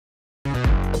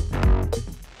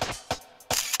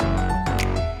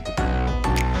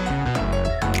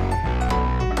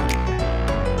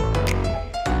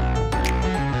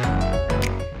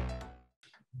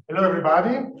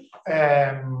everybody.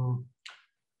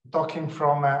 Talking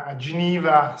from a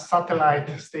Geneva satellite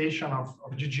station of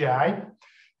GGI.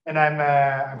 And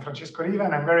I'm Francesco Riva,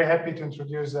 and I'm very happy to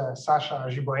introduce Sasha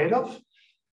Zhiboedov.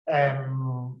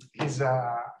 He's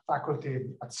a faculty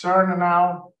at CERN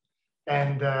now.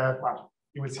 And well,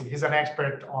 you will see, he's an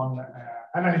expert on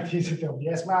analyticity of the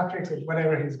S-matrix, or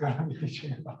whatever he's going to be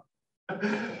teaching about.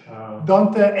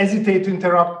 Don't hesitate to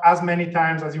interrupt as many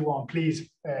times as you want, please.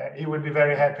 He will be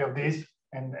very happy of this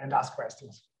and ask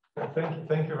questions.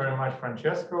 Thank you very much,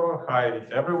 Francesco. Hi,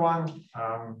 everyone.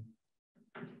 I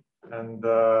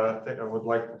would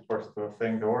like, of course, to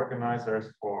thank the organizers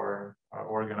for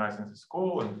organizing the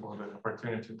school and for the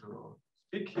opportunity to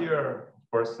speak here. Of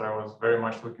course, I was very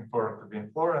much looking forward to being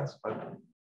in Florence, but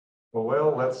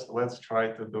well, let's try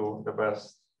to do the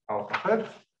best out of it.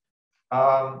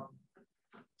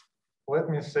 Let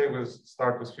me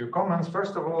start with a few comments.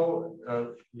 First of all,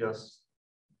 yes,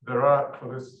 there are for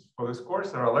this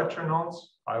course there are lecture notes.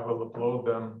 I will upload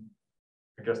them,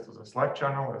 I guess, to the Slack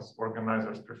channel as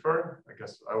organizers prefer. I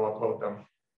guess I will upload them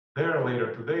there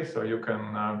later today, so you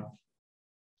can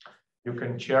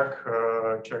check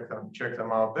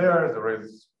them out there. There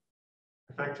is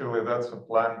effectively that's a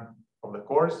plan of the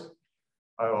course.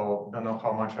 I don't know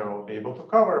how much I will be able to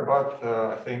cover, but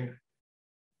I think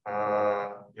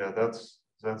yeah,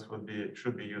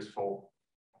 should be useful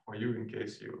for you in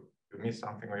case you miss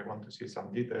something or you want to see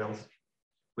some details.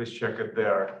 Please check it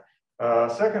there.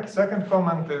 Second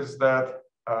comment is that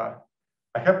I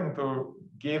happened to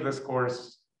give this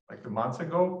course like 2 months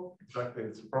ago. Exactly,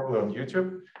 it's probably on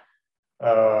YouTube.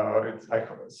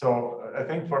 So I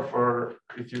think for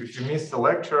if you missed the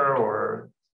lecture or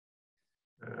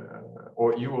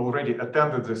you already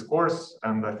attended this course,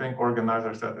 and I think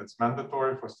organizers said it's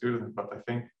mandatory for students, but I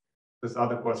think this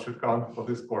other course should count for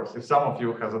this course. If some of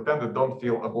you has attended, don't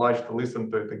feel obliged to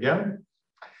listen to it again.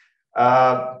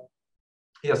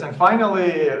 Yes, and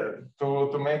finally,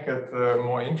 to make it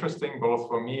more interesting, both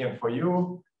for me and for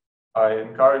you, I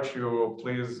encourage you,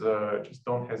 please just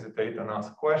don't hesitate and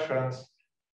ask questions.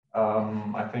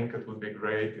 I think it would be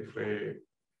great if we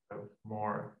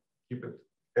keep it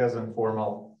as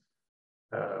informal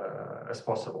as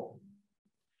possible.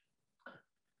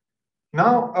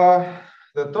 Now,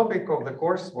 the topic of the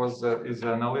course is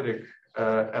Analytic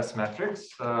S-matrix.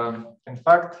 In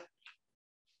fact,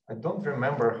 I don't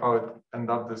remember how it ended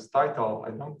up this title.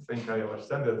 I don't think I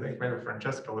understand it. I think maybe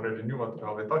Francesco already knew what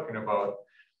I'll be talking about.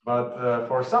 But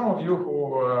for some of you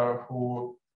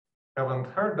who haven't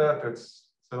heard that, it's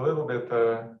a little bit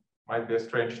might be a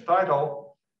strange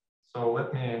title. So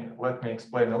let me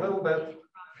explain a little bit.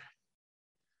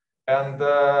 And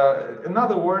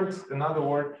another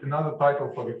title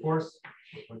for the course,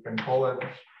 we can call it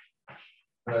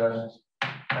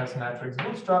S-matrix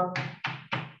bootstrap.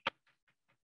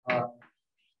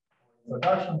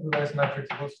 Introduction to the S-matrix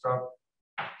bootstrap.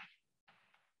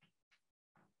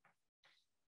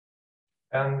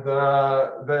 And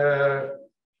the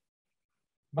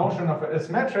notion of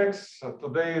S-matrix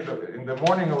today in the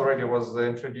morning already was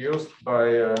introduced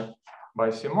by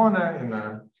Simone in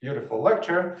a beautiful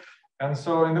lecture. And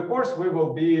so in the course, we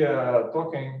will be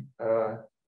talking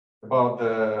about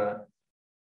the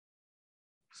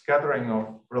scattering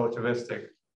of relativistic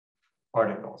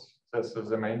particles. This is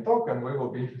the main talk, and we will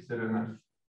be interested in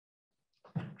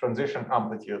transition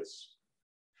amplitudes.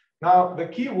 Now, the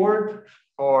key word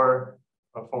for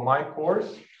my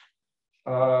course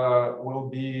will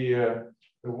be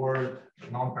the word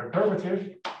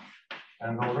non-perturbative.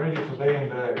 And already today in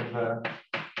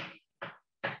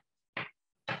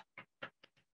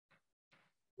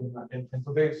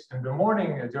the morning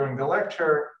during the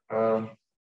lecture,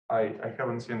 I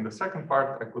haven't seen the second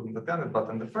part. I couldn't attend it, but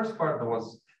in the first part there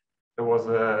was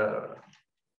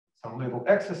some little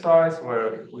exercise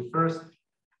where we first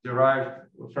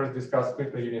discussed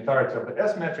quickly unitarity of the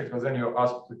S-matrix, but then you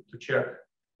asked to check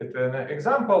it in an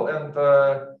example, and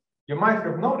you might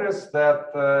have noticed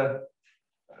that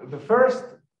the first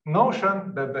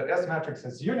notion that the S-matrix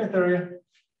is unitary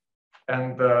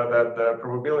and that the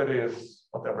probability is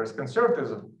whatever is conserved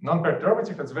is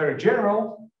non-perturbative. It's very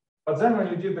general, but then when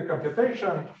you did the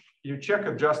computation, you check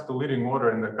it just to leading order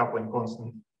in the coupling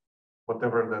constant,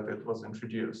 whatever that it was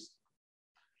introduced.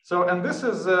 So, and this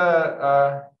is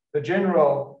the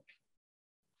general.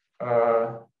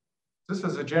 This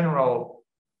is a general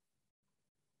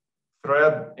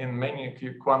thread in many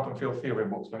quantum field theory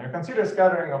books. When you consider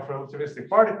scattering of relativistic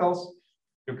particles,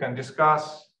 you can discuss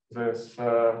this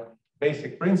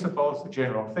basic principles, the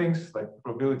general things like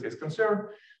probability is conserved.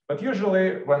 But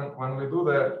usually when we do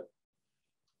the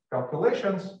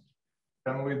calculations,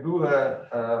 then we do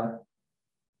the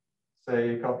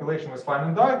say, calculation with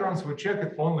Feynman diagrams, we check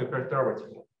it only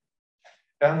perturbatively.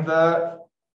 And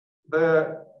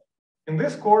in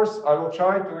this course, I will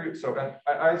try to, so, and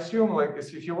I assume like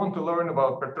if you want to learn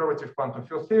about perturbative quantum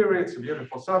field theory, it's a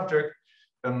beautiful subject.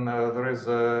 Then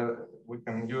we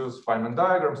can use Feynman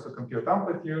diagrams to compute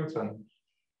amplitudes.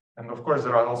 And of course,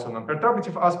 there are also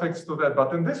non-perturbative aspects to that.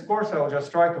 But in this course, I'll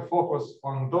just try to focus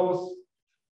on those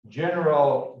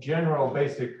general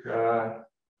basic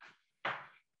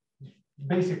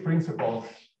principles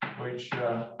which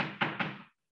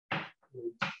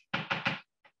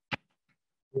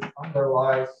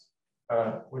underlie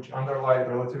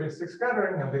relativistic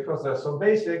scattering, and because they're so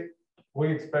basic, we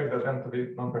expect them to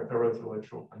be non-perturbatively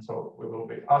true. And so we will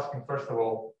be asking, first of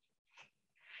all,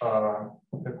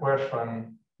 the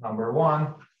question number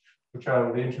 1, which I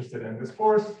will be interested in this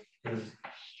course, is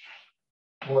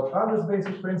what are these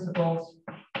basic principles?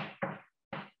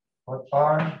 What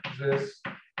are these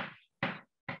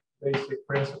basic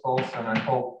principles? And I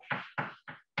hope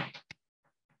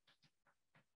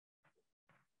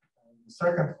the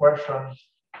second question,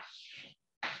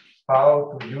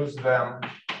 how to use them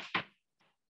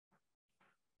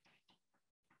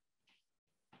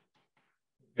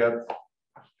to get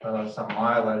some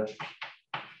mileage.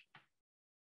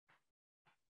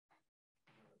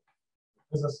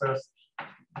 Physicists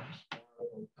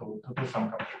to do some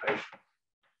computation.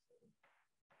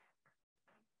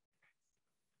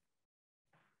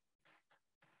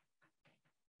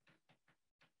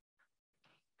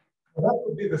 So that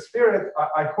would be the spirit.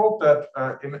 I hope that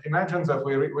imagine that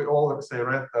we all, let's say,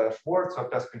 read Schwartz or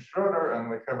Peskin-Schroeder, and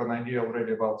we have an idea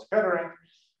already about scattering.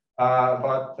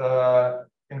 But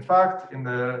in fact,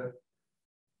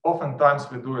 oftentimes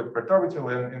we do it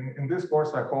perturbatively. And in this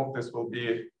course, I hope this will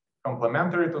be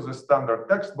complementary to the standard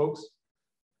textbooks.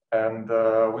 And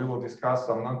we will discuss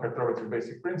some non-perturbative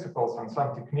basic principles and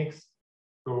some techniques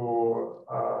to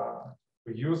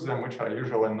use them, which are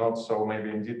usually not so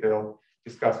maybe in detail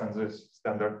discussed in these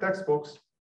standard textbooks.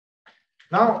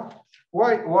 Now,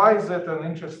 why is it an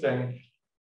interesting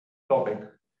topic?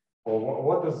 Or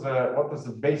what is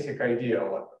the basic idea?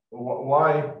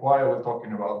 Why are we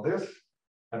talking about this?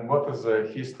 And what is the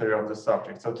history of the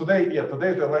subject? So today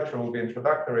the lecture will be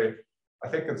introductory. I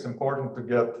think it's important to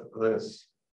get this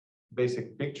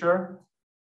basic picture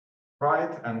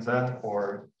right, and then,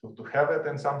 or to have it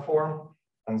in some form,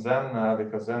 and then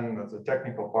because then the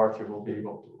technical part you will be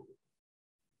able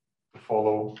to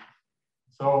follow.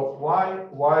 So why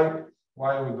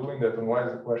are we doing that, and why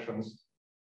are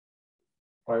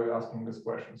we asking this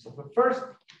question? So the first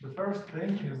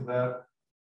thing is that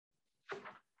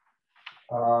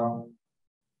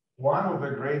one of the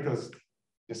greatest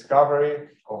discovery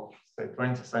of, say,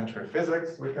 20th century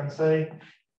physics, we can say,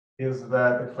 is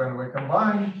that when we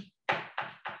combine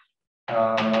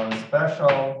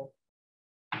special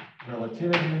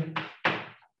relativity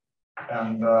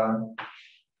and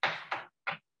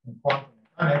quantum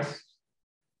mechanics,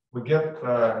 we get,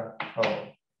 you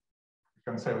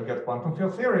can say we get quantum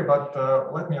field theory, but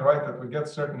let me write that we get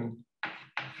certain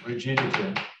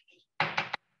rigidity.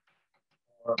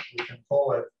 Or we can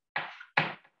call it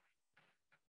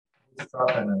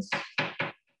stuffiness.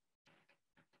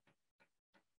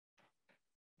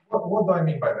 What do I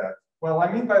mean by that? Well,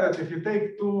 I mean by that if you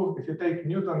take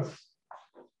Newton's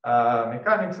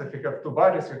mechanics, if you have two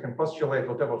bodies, you can postulate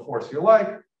whatever force you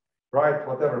like, write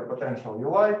whatever potential you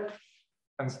like,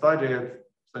 and study it.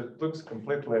 So it looks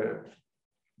completely,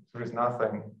 there is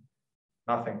nothing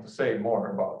to say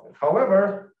more about it.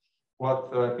 However,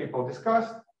 what people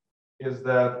discussed is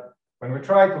that when we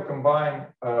try to combine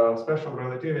special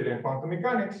relativity and quantum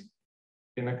mechanics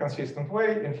in a consistent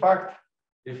way, in fact,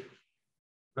 if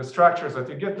the structures that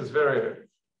you get is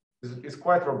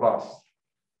quite robust.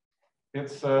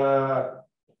 It's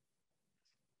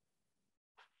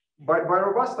by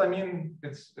robust I mean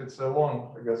it's a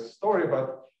long, I guess, story,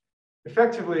 but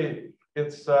effectively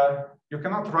it's you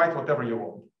cannot write whatever you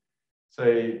want.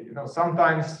 Say,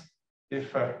 sometimes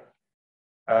if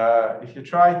you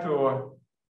try to,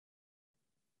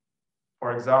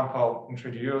 for example,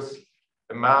 introduce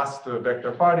a mass to a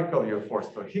vector particle, you're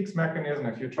forced to a Higgs mechanism.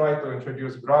 If you try to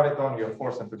introduce graviton, you're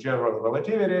forced into general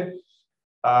relativity.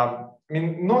 I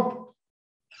mean, not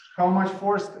how much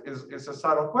force is a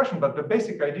subtle question, but the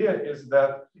basic idea is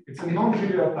that it's a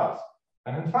non-trivial task.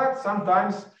 And in fact,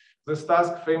 sometimes this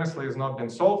task famously has not been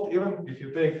solved. Even if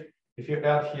you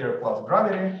add here plus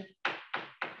gravity,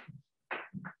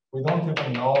 we don't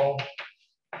even know.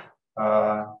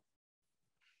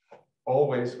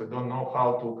 Always, we don't know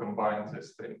how to combine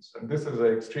these things. And this is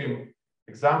an extreme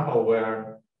example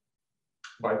where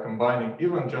by combining,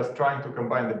 even just trying to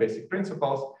combine the basic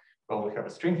principles, well, we have a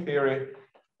string theory,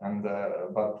 and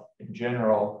but in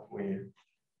general,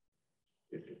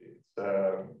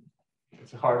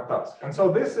 it's a hard task. And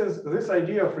so this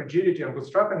idea of rigidity and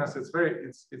bootstrappiness.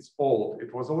 It's old.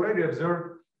 It was already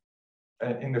observed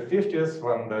in the 50s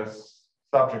when the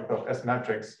subject of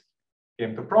S-matrix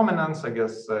came to prominence. I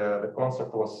guess the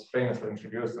concept was famously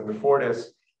introduced in the 40s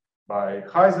by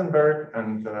Heisenberg,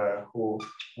 and who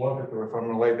wanted to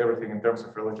reformulate everything in terms of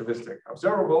relativistic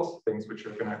observables, things which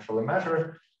you can actually measure.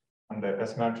 And the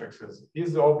S-matrix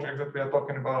is the object that we are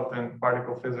talking about in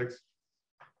particle physics.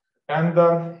 And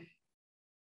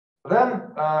then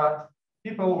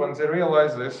people, when they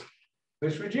realize this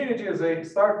rigidity, they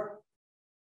start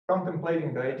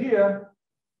contemplating the idea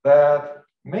that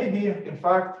maybe, in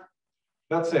fact,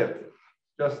 that's it.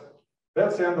 Just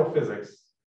that's the end of physics.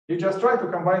 You just try to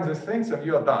combine these things and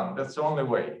you are done. That's the only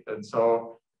way.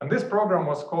 And this program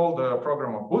was called the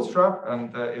program of Bootstrap,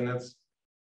 and in its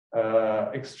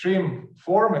extreme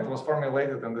form, it was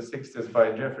formulated in the 60s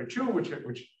by Geoffrey Chew,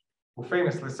 who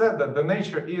famously said that the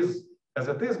nature is as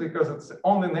it is because it's the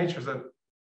only nature that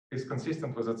is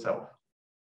consistent with itself.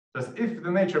 Just if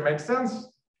the nature makes sense,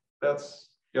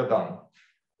 you're done.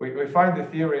 We find the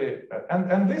theory,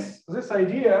 and this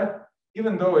idea,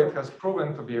 even though it has proven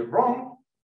to be wrong,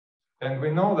 and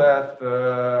we know that,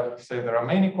 say, there are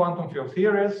many quantum field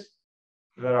theories,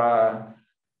 there are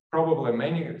probably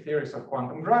many theories of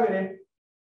quantum gravity,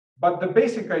 but the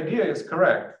basic idea is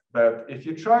correct, that if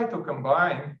you try to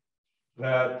combine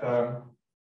that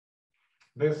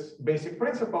these basic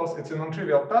principles, it's a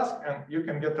non-trivial task, and you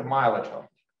can get the mileage of it.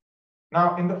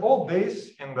 Now, in the old days,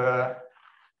 in the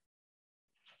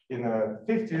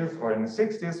 50s or in the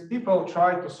 60s, people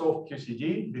tried to solve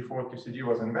QCD before QCD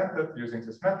was invented using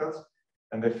these methods,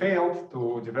 and they failed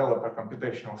to develop a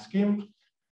computational scheme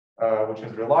which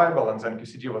is reliable, and then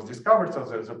QCD was discovered, so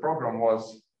the program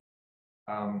was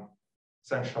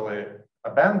essentially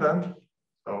abandoned.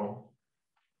 So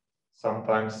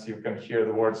sometimes you can hear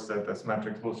the words that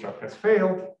S-matrix bootstrap has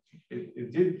failed.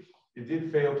 It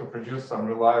did fail to produce some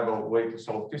reliable way to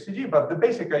solve QCD, but the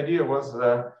basic idea was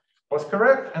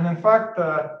correct. And in fact,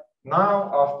 now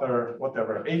after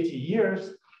whatever 80 years,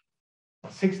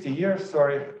 60 years,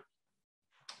 sorry,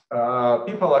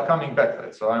 people are coming back to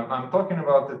it. So I'm talking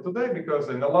about it today because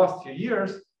in the last few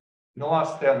years, in the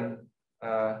last 10,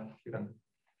 even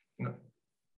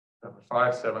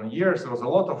 5, 7 years, there was a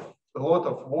lot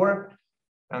of work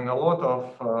and a lot of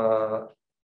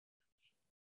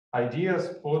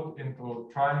ideas put into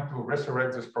trying to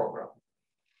resurrect this program.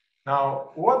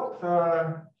 Now,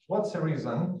 what's the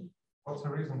reason? What's the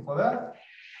reason for that?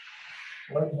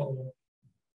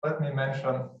 Let me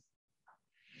mention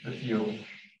a few.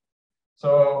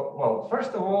 So, well,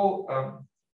 first of all,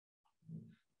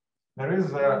 there is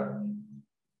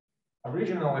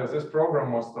originally this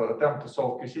program was to attempt to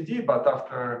solve QCD, but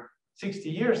after 60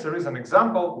 years, there is an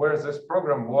example where this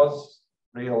program was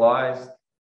realized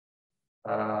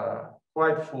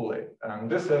quite fully, and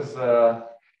this is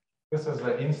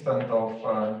the instant of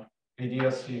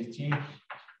ADS-CFT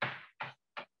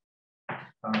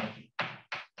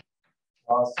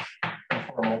plus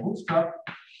conformal bootstrap.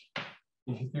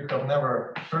 If you have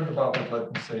never heard about it,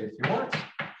 let me say a few words.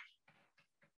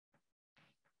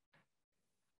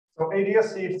 So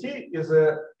ADS-CFT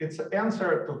it's an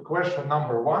answer to question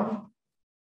number 1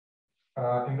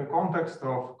 in the context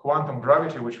of quantum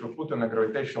gravity, which we put in a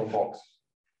gravitational box.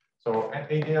 So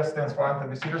ADS stands for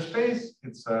anti-de Sitter space.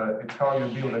 It's how you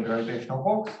build a gravitational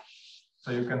box.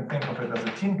 So you can think of it as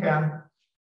a tin can,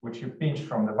 which you pinch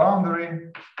from the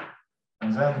boundary,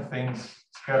 and then things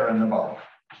scatter in the bulk.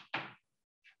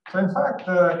 So in fact,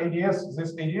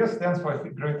 this ADS stands for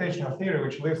gravitational theory,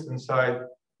 which lives inside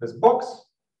this box.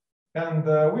 And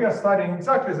we are studying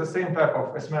exactly the same type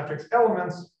of S-matrix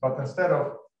elements, but instead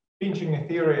of pinching a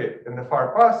theory in the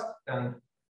far past and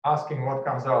asking what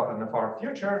comes out in the far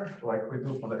future, like we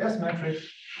do for the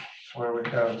S-matrix, where we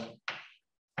have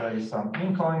some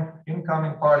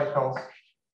incoming particles,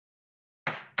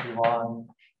 P1,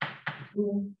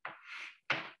 P2,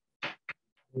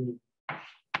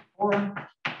 P4.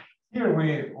 Here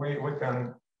we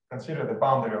can consider the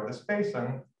boundary of the space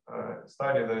and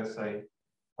study this,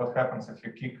 what happens if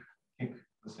you kick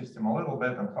the system a little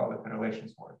bit and how the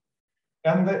relations work.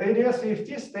 And the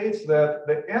ADS-CFT states that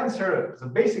the answer, the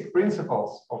basic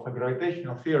principles of the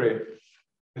gravitational theory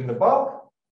in the bulk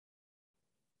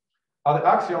are the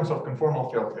axioms of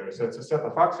conformal field theory. So it's a set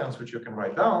of axioms which you can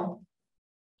write down.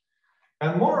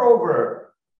 And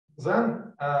moreover,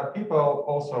 then people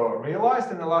also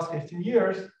realized in the last 15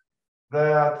 years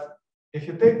that if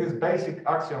you take these basic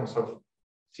axioms of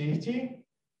CFT,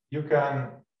 you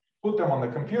can put them on the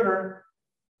computer,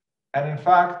 and in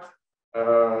fact,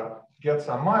 get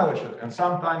some mileage and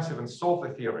sometimes even solve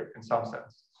the theory in some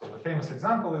sense. So the famous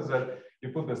example is that you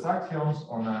put these axioms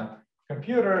on a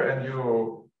computer and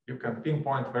you can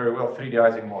pinpoint very well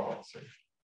 3D-izing models.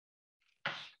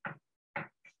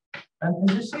 And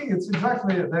as you see, it's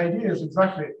exactly, the idea is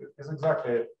exactly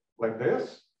like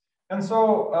this. And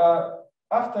so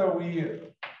after we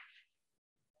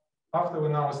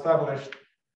now established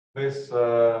this,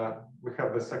 we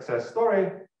have the success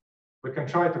story, we can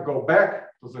try to go back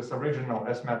to this original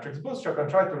S-matrix bootstrap and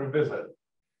try to revisit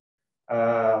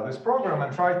this program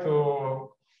and try to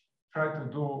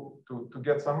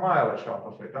get some mileage out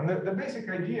of it. And the basic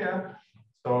idea,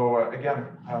 so again,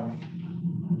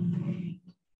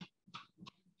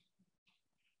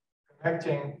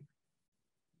 connecting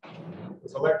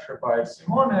with a lecture by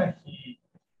Simone,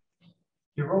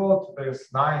 he wrote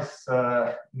this nice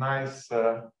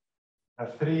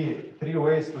three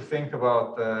ways to think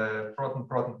about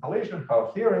proton-proton collision, how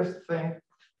theorists think,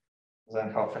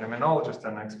 then how phenomenologists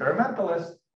and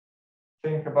experimentalists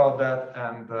think about that.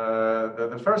 And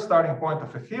the first starting point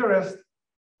of a theorist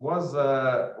was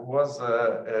a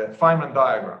Feynman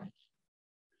diagram.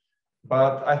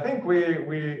 But I think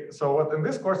so what in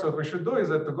this course, what we should do is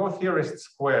that to go theorist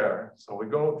square. So we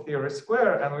go theorist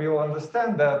square and we will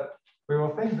understand that, we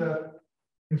will think that,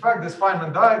 in fact, this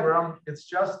Feynman diagram, it's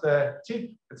just a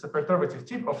tip, it's a perturbative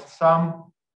tip of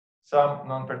some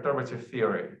non-perturbative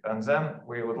theory. And then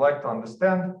we would like to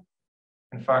understand,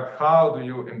 in fact, how do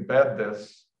you embed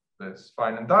this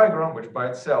Feynman diagram, which by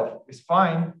itself is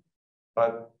fine,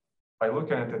 but by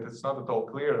looking at it, it's not at all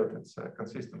clear that it's a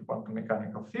consistent quantum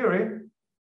mechanical theory.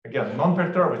 Again,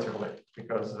 non-perturbatively,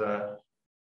 because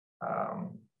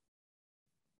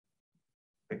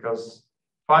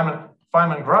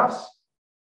Feynman graphs,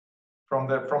 from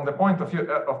the point of view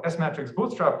of S-matrix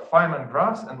bootstrap, Feynman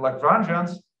graphs and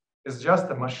Lagrangians is just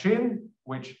a machine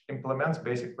which implements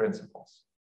basic principles.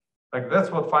 Like that's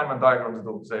what Feynman diagrams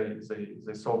do.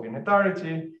 They solve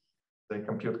unitarity, they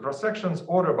compute cross sections,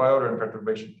 order by order, and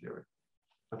perturbation theory.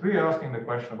 But we are asking the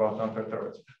question about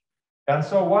non-perturbative. And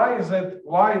so why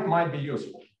it might be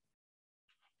useful?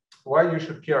 Why you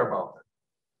should care about it?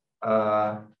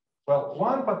 Well,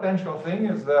 one potential thing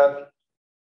is that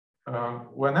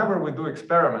whenever we do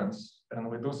experiments and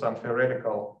we do some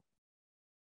theoretical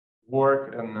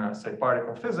work in, say,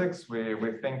 particle physics, we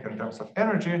think in terms of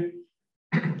energy.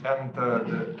 And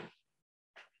the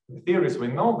theories we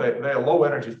know, they are low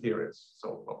energy theories.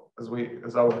 So as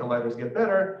our colliders get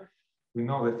better, we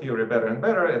know the theory better and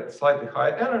better at slightly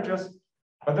higher energies,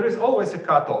 but there is always a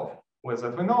cutoff with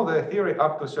it. We know the theory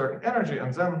up to a certain energy,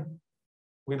 and then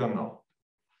we don't know.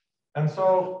 And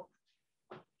so,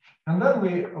 and then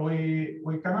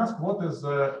we can ask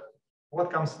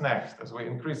what comes next as we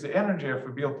increase the energy. If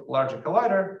we build larger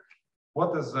collider,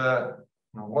 what is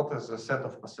the set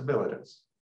of possibilities?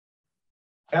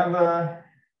 And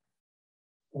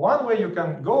one way you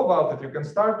can go about it, you can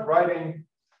start writing,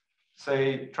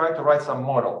 say, try to write some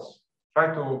models,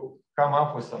 try to come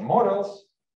up with some models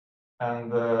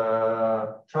and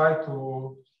try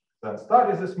to then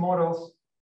study these models.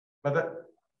 But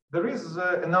there is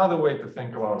another way to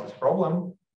think about this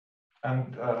problem.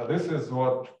 And this is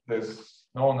what is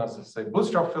known as, say,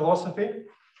 bootstrap philosophy,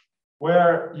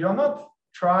 where you're not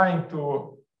trying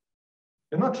to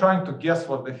guess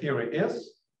what the theory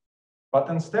is, but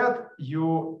instead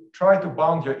you try to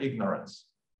bound your ignorance.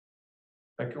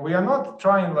 Like we are not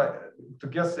trying to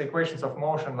guess the equations of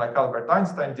motion like Albert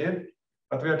Einstein did,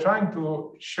 but we are trying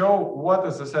to show what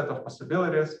is the set of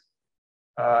possibilities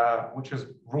which is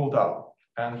ruled out.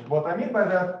 And what I mean by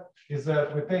that is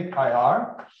that we take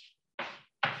IR,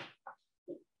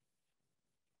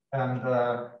 and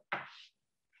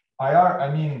IR, I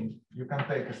mean, you can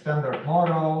take a standard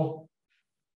model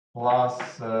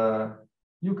plus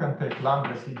you can take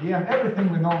lambda CDM,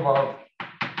 everything we know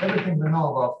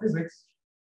about physics.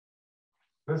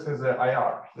 This is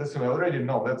IR. This we already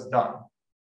know, that's done.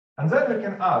 And then we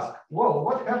can ask, well,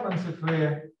 what happens if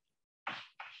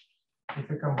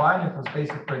we combine it with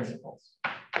basic principles?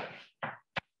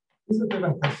 Is it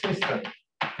even consistent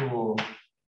to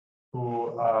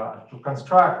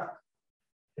construct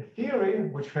a theory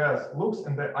which looks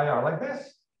in the IR like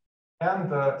this and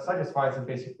satisfies the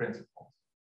basic principles?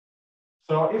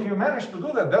 So if you manage to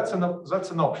do that, that's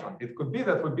an option. It could be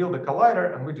that we build a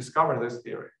collider and we discover this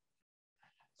theory.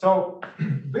 So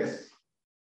these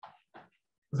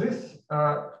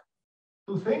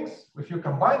two things, if you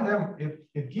combine them,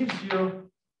 it gives you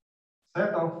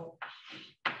set of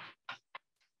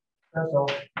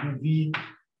UV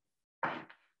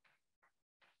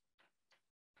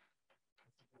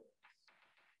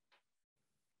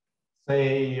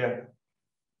say,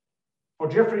 for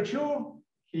Jeffrey Chu,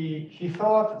 he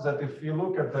thought that if you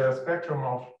look at the spectrum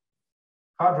of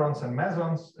hadrons and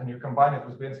mesons and you combine it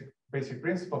with basic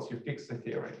principles, you fix the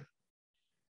theory.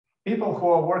 People who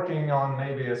are working on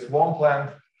maybe a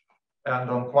swampland and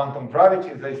on quantum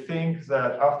gravity, they think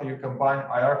that after you combine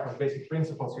IR plus basic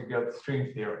principles, you get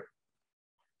string theory.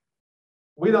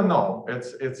 We don't know.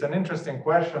 It's an interesting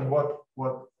question. What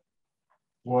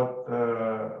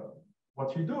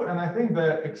you do, and I think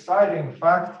the exciting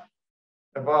fact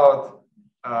about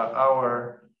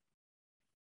our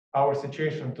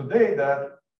situation today,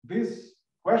 that this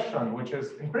question, which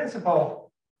is in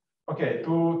principle, okay,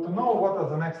 to know what are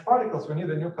the next particles, we need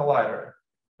a new collider.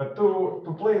 But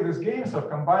to play these games of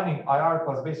combining IR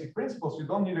plus basic principles, you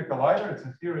don't need a collider. It's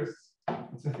a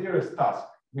theorist's task.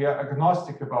 We are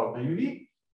agnostic about the UV,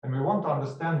 and we want to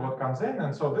understand what comes in.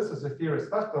 And so this is a theorist's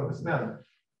task to understand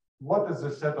what is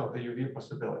the set of the UV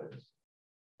possibilities.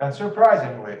 And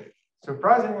surprisingly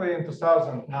in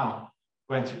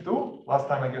 2022, last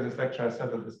time I gave this lecture, I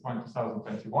said at this point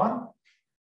 2021,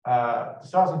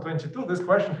 2022, this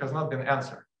question has not been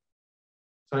answered.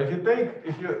 So if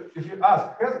you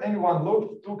ask, has anyone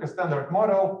took a standard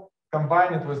model,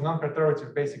 combine it with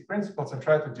non-perturbative basic principles and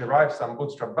try to derive some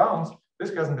bootstrap bounds,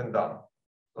 this hasn't been done.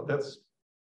 So that's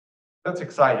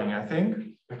exciting, I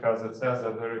think, because it says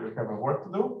that we have a work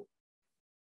to do.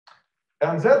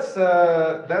 And that's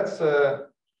the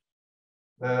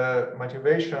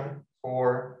motivation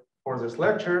for these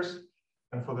lectures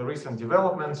and for the recent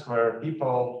developments where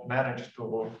people managed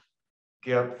to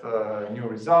get new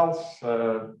results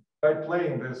by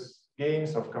playing these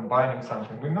games of combining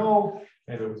something we know,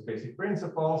 maybe with basic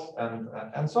principles.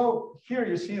 And so here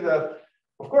you see that,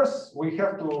 of course, we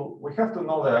have to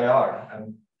know the IR,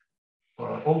 and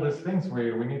all these things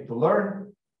we need to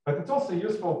learn. But it's also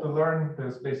useful to learn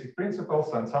these basic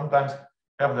principles and sometimes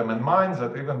have them in mind,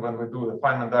 that even when we do the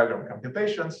Feynman diagram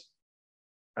computations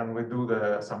and we do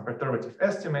some perturbative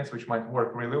estimates, which might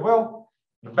work really well,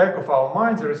 in the back of our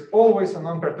minds, there is always a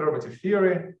non-perturbative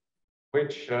theory,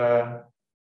 which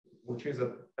is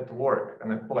at work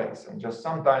and at place. And just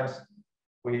sometimes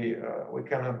we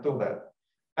cannot do that.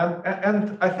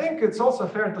 And I think it's also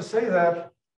fair to say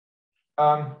that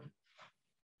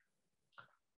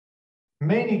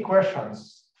many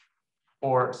questions,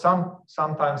 or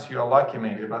sometimes you are lucky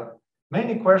maybe, but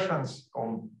many questions,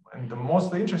 and the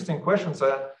most interesting questions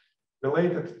are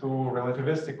related to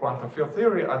relativistic quantum field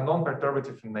theory are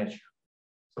non-perturbative in nature.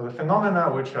 So the phenomena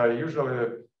which are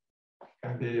usually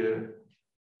can be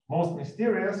most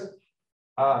mysterious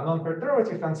are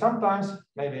non-perturbative, and sometimes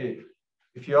maybe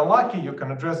if you are lucky, you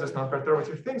can address these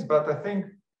non-perturbative things, but I think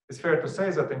it's fair to say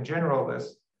that in general,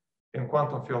 in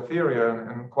quantum field theory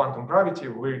and quantum gravity,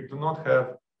 we do not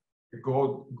have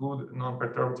good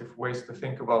non-perturbative ways to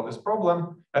think about this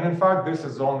problem. And in fact, this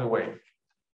is the only way.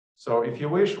 So if you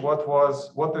wish, what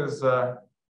is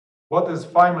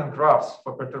Feynman graphs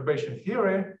for perturbation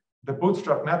theory? The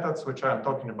bootstrap methods, which I'm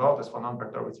talking about, is for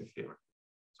non-perturbative theory.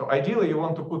 So ideally, you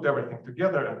want to put everything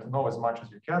together and to know as much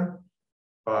as you can,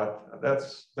 but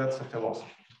that's a philosophy.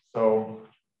 So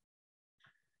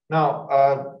now,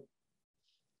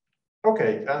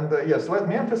 okay, and yes, let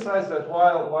me emphasize that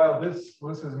while this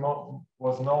was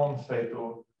known, say,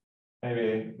 to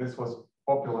maybe this was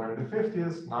popular in the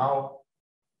 50s, now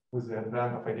with the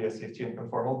advent of IDS-CFT and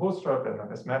conformal bootstrap and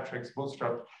S-matrix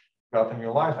bootstrap got a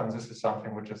new life, and this is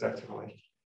something which is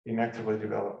being actively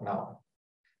developed now.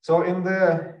 So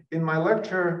in my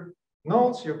lecture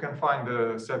notes, you can find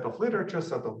a set of literature,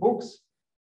 set of books.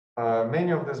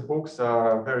 Many of these books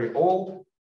are very old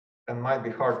and might be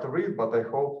hard to read, but I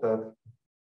hope that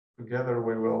together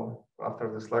we will, after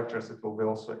these lectures, it will be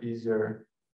also easier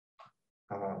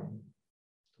to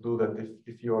do that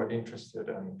if you are interested.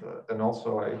 And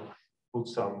also I put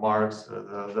some marks.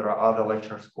 There are other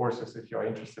lectures, courses. If you are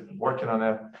interested in working on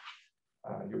it,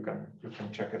 you can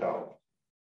check it out.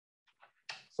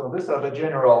 So these are the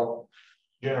general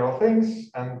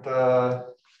things. And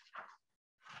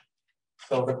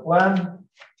so the plan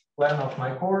of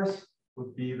my course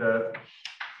would be that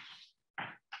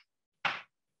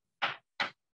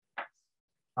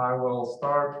I will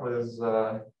start with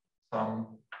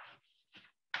some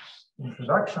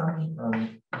introduction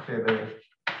and the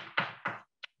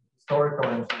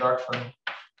historical introduction.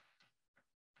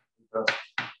 But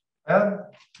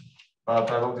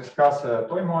I will discuss a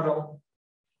toy model.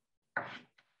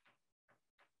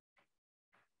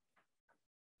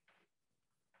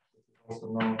 Also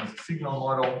known as a signal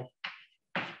model,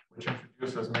 which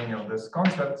introduces many of these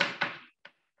concepts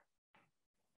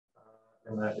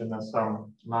in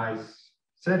some nice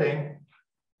setting.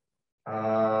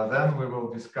 Then we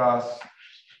will discuss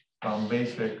some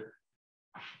basic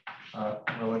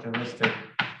relativistic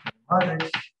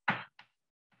mathematics,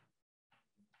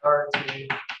 parity,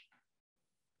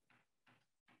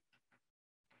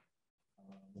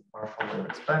 partial wave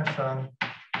expansion.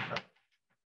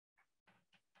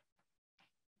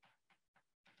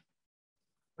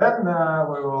 Then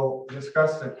we will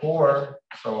discuss the core.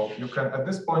 So you can, at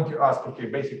this point, you ask, okay,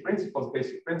 basic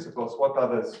principles, what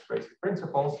are these basic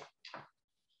principles?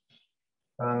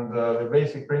 And the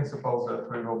basic principles that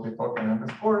we will be talking in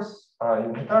this course are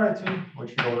unitarity,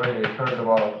 which you already heard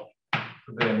about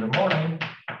today in the morning.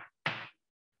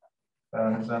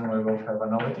 And then we will have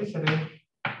analyticity.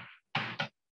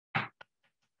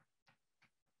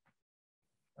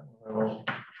 And we will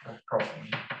have crossing.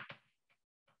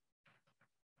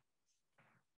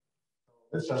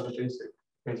 These are the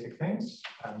basic things.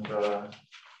 And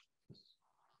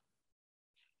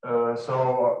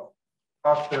so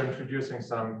after introducing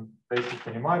some basic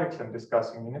kinematics and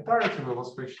discussing unitarity, we will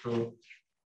switch to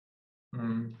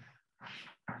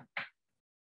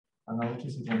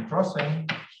analyticity and crossing.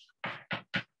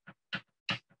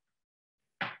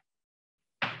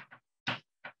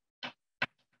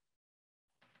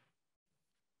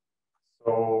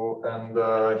 So, and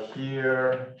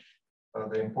here,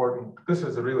 this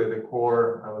is really the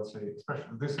core, I would say,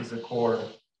 especially this is the core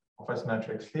of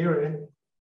S-matrix theory.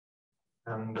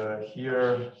 And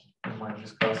here we might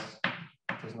discuss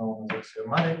what is known as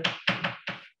axiomatic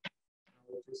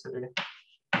analyticity.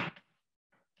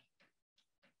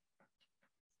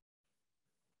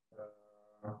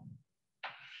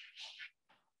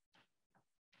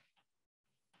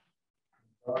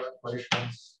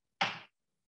 Equations.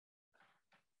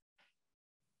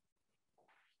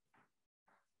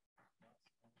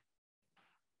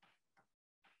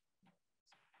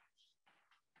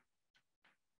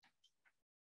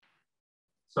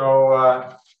 So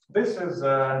this is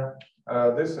the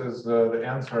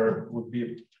answer would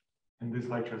be in this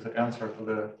lecture the answer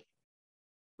to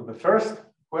the first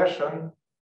question.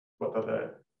 What are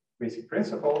the basic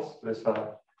principles? These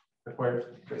are the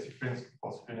basic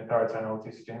principles of unitarity,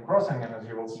 analyticity, and crossing. And as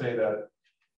you will say that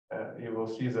you will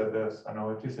see that this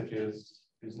analyticity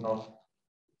is not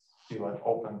still an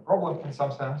open problem in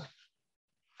some sense.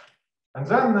 And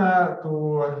then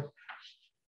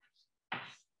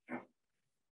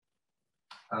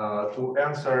to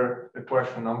answer the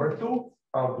question number 2,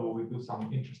 how do we do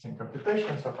some interesting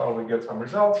computations of how we get some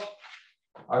results?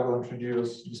 I will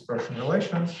introduce dispersion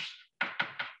relations.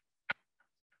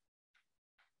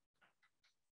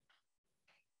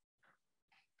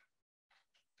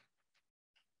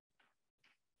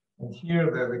 And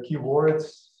here the key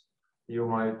words you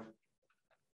might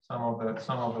some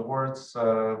of the words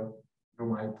you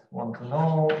might want to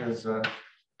know is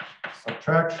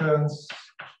subtractions.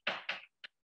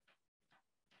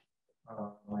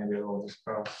 Maybe we'll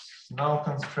discuss null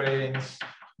constraints,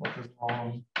 what is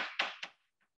known,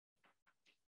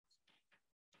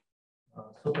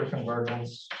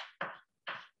 superconvergence,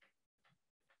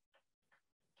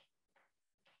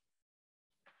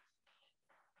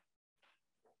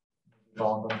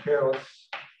 bound on chaos,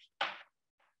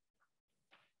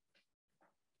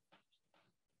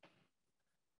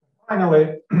 finally,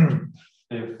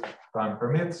 if time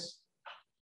permits,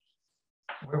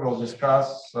 we will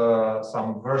discuss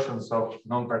some versions of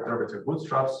non-perturbative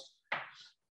bootstraps.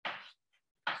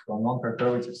 So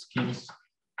non-perturbative schemes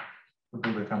to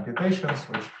do the computations,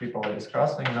 which people are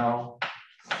discussing now.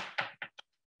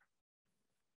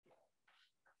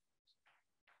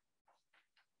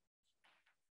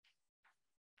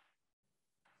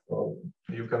 So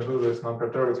you can do this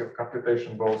non-perturbative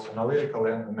computation both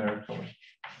analytically and numerically.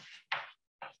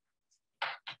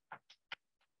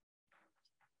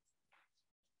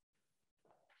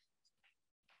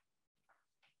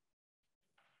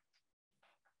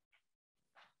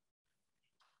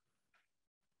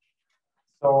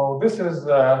 So this is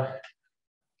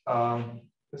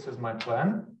my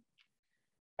plan,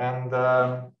 and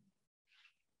I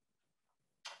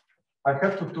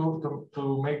have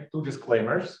to make 2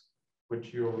 disclaimers,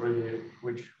 which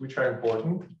are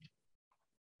important.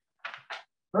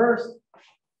 First,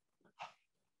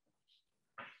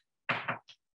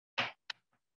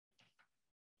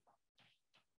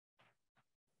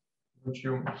 which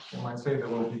you might say there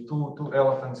will be two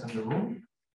elephants in the room.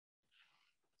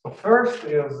 So first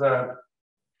is that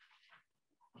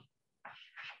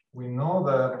we know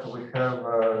that we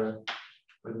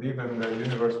live in the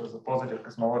universe with a positive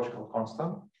cosmological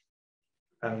constant,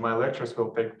 and my lectures will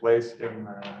take place in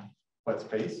flat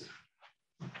space.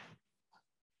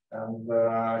 And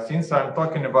since I'm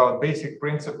talking about basic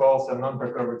principles and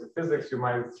non-perturbative physics, you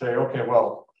might say, okay,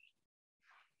 well,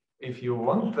 if you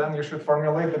want, then you should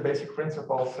formulate the basic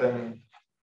principles in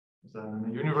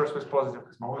the universe with positive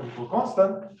cosmological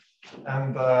constant.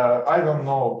 And I don't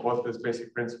know what these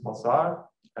basic principles are.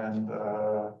 And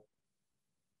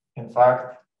in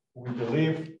fact, we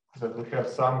believe that we have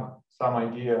some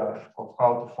idea of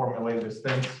how to formulate these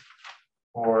things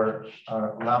for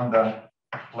lambda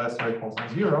less or equals than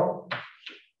 0,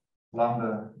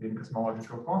 lambda being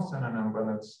cosmological constant, and then when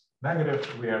it's negative,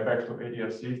 we are back to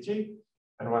ADS CFT,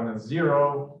 and when it's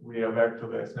 0, we are back to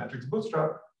the S-matrix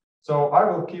bootstrap. So I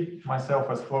will keep myself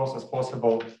as close as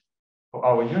possible to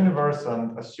our universe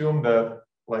and assume that,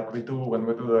 like we do when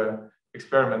we do the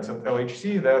experiments at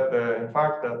LHC, that in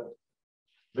fact that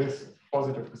this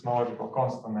positive cosmological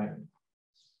constant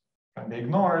can be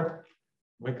ignored.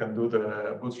 We can do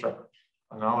the bootstrap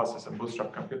analysis and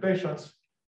bootstrap computations,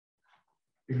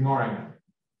 ignoring it.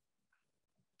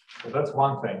 So that's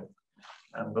one thing.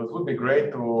 And that would be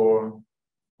great to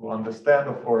understand,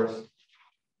 of course,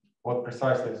 what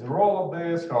precisely is the role of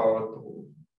this, how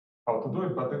to do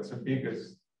it, but it's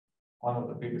one of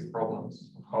the biggest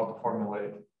problems of how to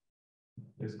formulate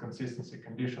these consistency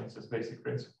conditions as basic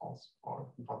principles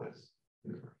for this.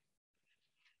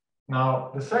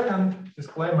 Now, the second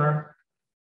disclaimer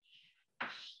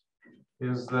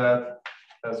is that,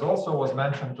 as also was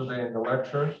mentioned today in the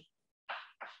lecture,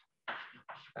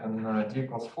 and T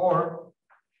equals 4,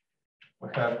 we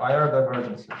have IR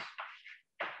divergences.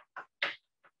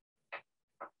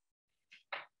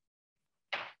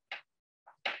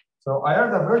 So IR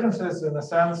divergences, in a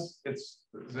sense,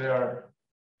 they're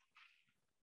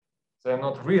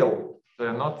not real.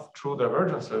 They're not true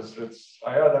divergences.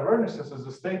 IR divergences is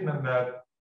a statement that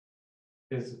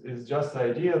is just the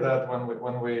idea that when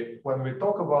we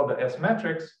talk about the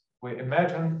S-matrix, we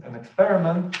imagine an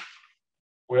experiment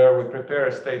where we prepare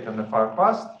a state in the far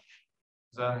past,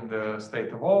 then the state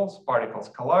evolves, particles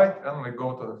collide, and we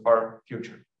go to the far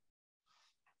future.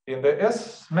 In the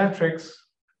S-matrix,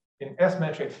 in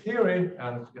S-matrix theory,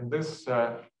 and in these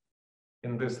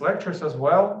lectures as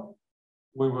well,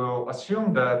 we will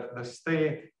assume that the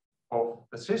state of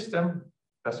the system,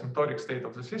 the asymptotic state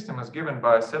of the system, is given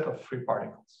by a set of free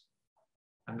particles.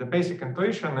 And the basic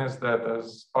intuition is that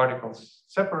as particles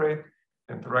separate,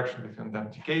 the interaction between them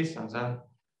decays, and then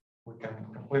we can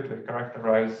completely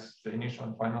characterize the initial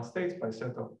and final states by a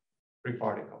set of free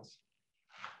particles.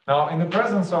 Now, in the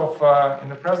presence of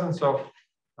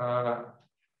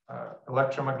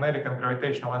electromagnetic and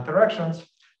gravitational interactions,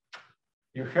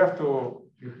 yes,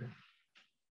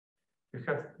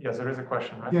 there is a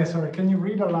question, right? Yeah, sorry, can you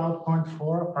read aloud point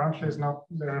 4? Apparently it's not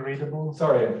very readable.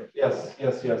 Sorry, yes,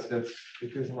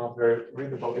 it is not very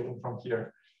readable even from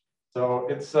here. So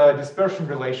it's dispersion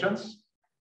relations.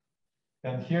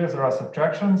 And here there are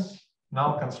subtractions,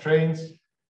 null constraints,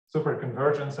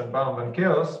 superconvergence, and bound and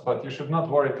chaos, but you should not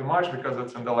worry too much because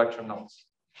it's in the lecture notes.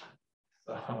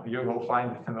 So you will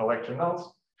find it in the lecture notes.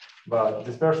 But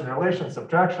dispersion relations,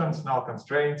 subtractions, null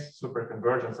constraints,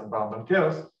 superconvergence, and bound and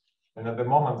chaos. And at the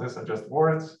moment, these are just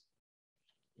words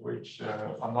which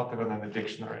are not even in the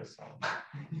dictionary. So,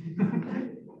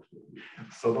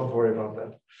 so don't worry about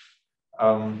that.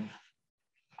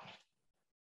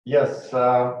 Yes,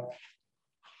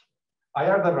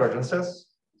 IR divergences.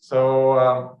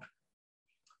 So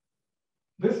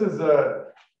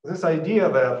this idea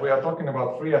that we are talking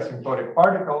about free asymptotic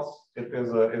particles,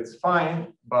 it's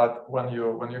fine, but when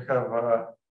you have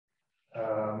a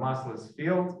massless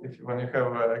field, when you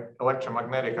have an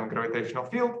electromagnetic and gravitational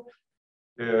field,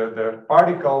 the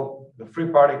free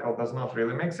particle does not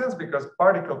really make sense because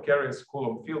particle carries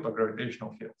Coulomb field or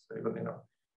gravitational field. So even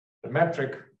the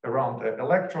metric around the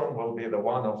electron will be the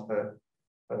one of the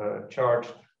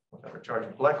charged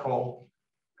black hole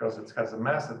because it has a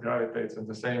mass, it gravitates in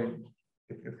the same.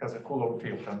 It has a Coulomb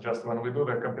field, and just when we do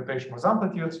the computation with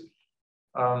amplitudes,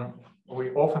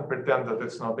 we often pretend that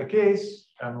it's not the case,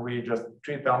 and we just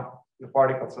treat the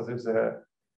particles as if they're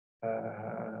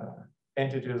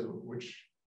entities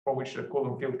for which the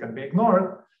Coulomb field can be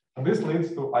ignored, and this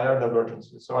leads to IR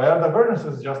divergences. So IR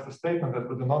divergences is just a statement that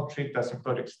we do not treat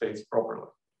asymptotic states properly.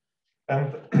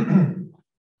 And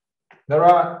there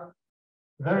are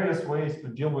various ways to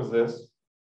deal with this.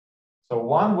 So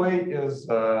one way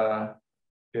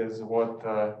is what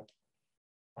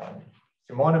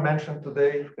Simone mentioned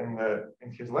today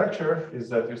in his lecture, is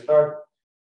that you start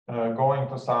going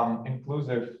to some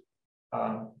inclusive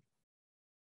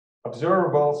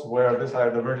observables where this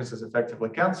IR divergence is effectively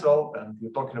canceled, and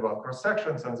you're talking about cross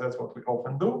sections, and that's what we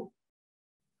often do.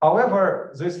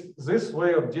 However, this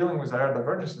way of dealing with IR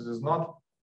divergences is not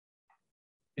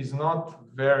is not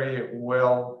very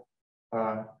well,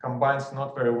 combines not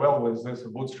very well with this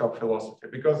bootstrap philosophy,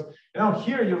 because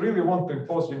here you really want to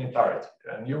impose unitarity,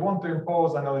 and you want to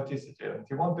impose analyticity, and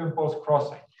you want to impose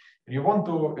crossing. You want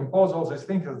to impose all these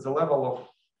things at the level of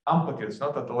amplitudes,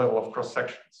 not at the level of cross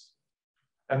sections.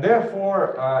 And therefore,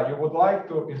 you would like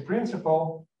to, in principle,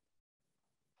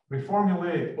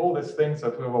 reformulate all these things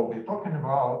that we will be talking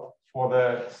about for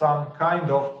some kind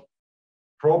of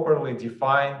properly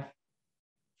defined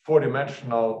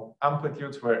four-dimensional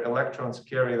amplitudes where electrons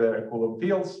carry their Coulomb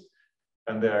fields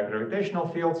and their gravitational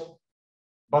fields.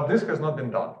 But this has not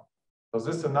been done. So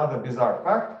this is another bizarre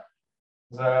fact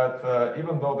that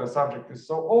even though the subject is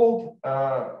so old,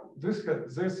 this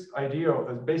idea of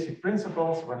the basic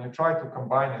principles, when you try to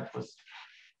combine it with,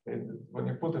 when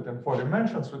you put it in 4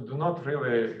 dimensions, we do not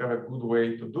really have a good way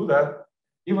to do that.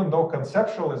 Even though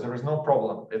conceptually there is no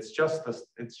problem, it's just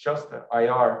the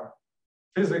IR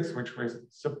physics, which we're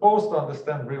supposed to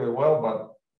understand really well, but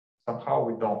somehow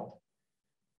we don't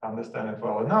understand it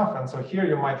well enough. And so here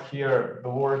you might hear the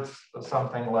words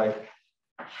something like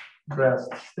rest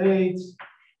states,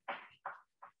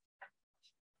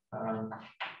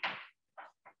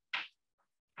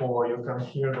 or you can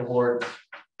hear the words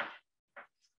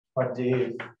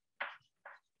Ph.D.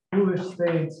 foolish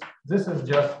states. This is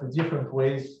just the different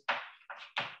ways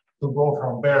to go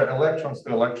from bare electrons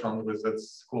to electron with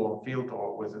its Coulomb field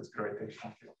or with its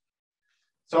gravitational field.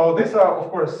 So these are, of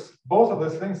course, both of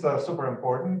these things are super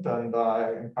important, and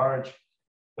I encourage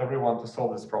everyone to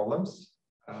solve these problems.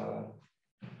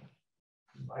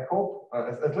 I hope,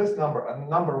 at least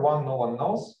number one, no one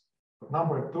knows. But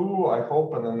number two, I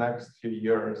hope in the next few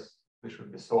years, they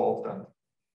should be solved, and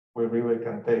we really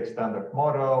can take standard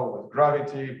model with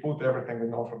gravity, put everything we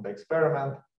know from the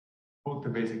experiment, put the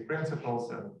basic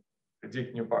principles, and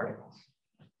predict new particles.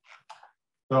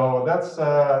 So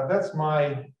that's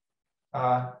my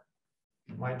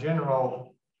my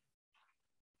general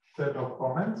set of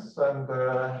comments and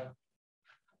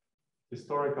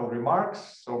historical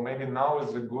remarks. So maybe now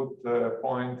is a good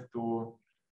point to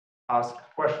ask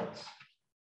questions.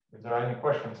 If there are any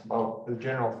questions about the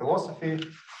general philosophy,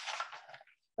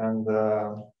 and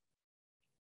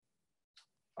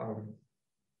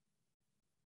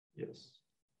yes.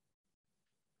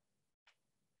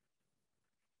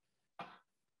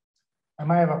 I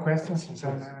might have a question since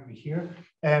I'm here.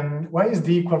 Why is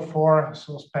D equal 4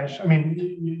 so special? I mean,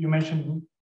 you mentioned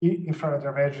infrared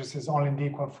divergence is only in D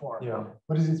equal 4. Yeah.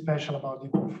 What is it special about D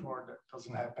equal 4 that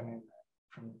doesn't happen in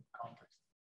from context?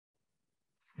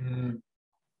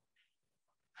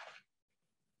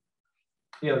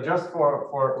 Yeah, just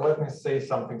for let me say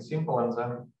something simple and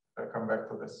then come back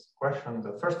to this question.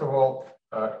 That first of all,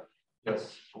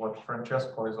 yes, what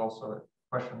Francesco is also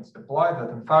questions implied that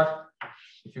in fact,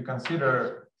 if you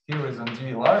consider theories in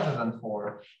D larger than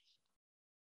 4,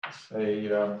 say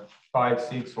 5,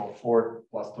 6, or 4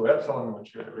 plus 2 epsilon,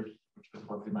 which is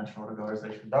what dimensional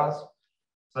regularization does,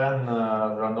 then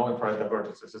there are no infrared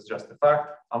divergences. It's just a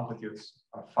fact. Amplitudes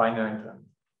are finite. And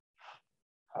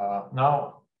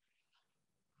now,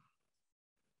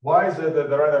 why is it that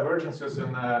there are divergences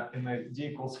in a D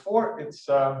equals 4? It's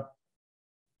well,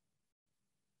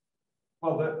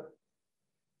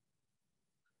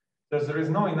 there is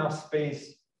no enough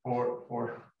space for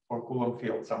Coulomb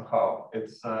field somehow.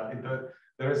 It's there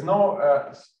is no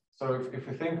so if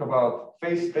you think about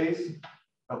phase space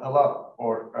a lot,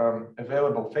 or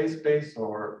available phase space,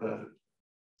 or the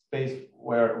space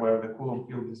where the Coulomb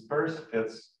field dispersed,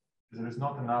 there is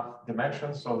not enough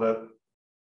dimensions so that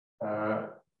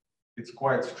it's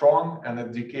quite strong, and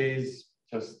it decays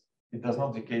it does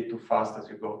not decay too fast as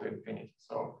you go to infinity.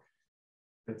 So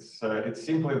it's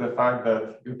simply the fact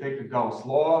that you take the Gauss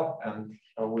law, and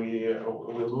we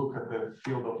look at the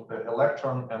field of the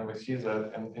electron, and we see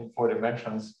that in 4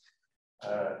 dimensions,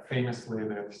 famously,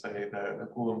 they say the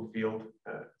Coulomb field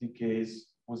decays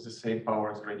with the same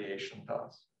power as radiation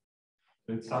does.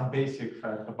 So it's some basic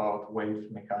fact about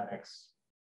wave mechanics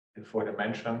in 4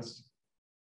 dimensions.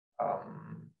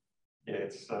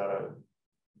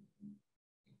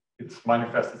 It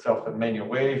manifests itself in many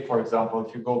ways. For example,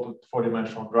 if you go to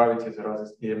 4-dimensional gravity, there are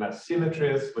these EMS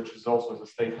symmetries, which is also the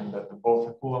statement that both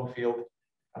the Coulomb field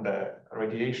and the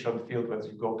radiation field, as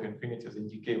you go to infinity, they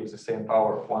decay with the same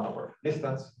power of 1 over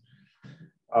distance.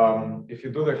 If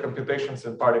you do the computations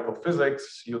in particle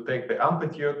physics, you take the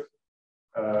amplitude.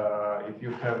 If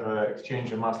you have an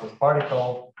exchange in massless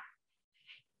particle,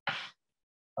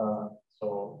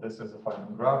 so this is a final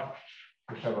graph.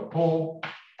 You have a pole.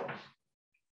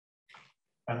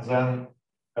 And then,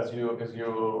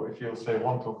 if you say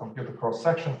want to compute a cross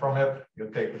section from it, you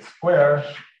take the square,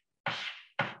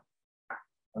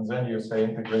 and then you say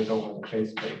integrate over the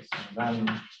phase space, and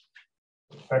then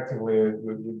effectively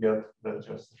you get that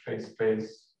just the phase space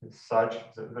is such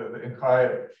that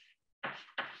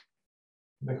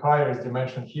the higher is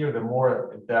dimension here, the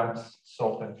more it damps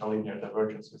soft and collinear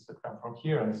divergences that come from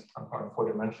here, and it's from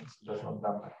 4 dimensions, it does not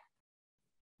damp it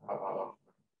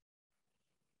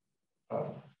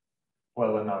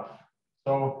well enough.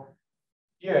 So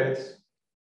yeah,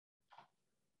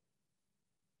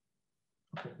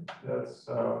 that's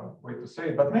a way to say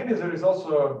it. But maybe there is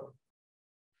also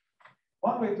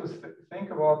one way to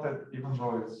think about it, even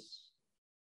though is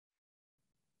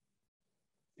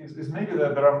maybe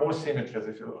that there are more symmetries.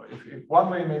 If one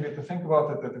way maybe to think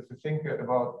about it, that if you think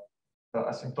about the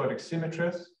asymptotic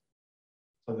symmetries,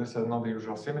 so this is not the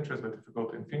usual symmetries, but if you go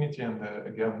to infinity, and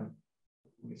again,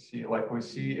 we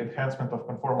see enhancement of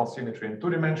conformal symmetry in 2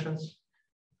 dimensions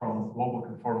from global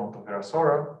conformal to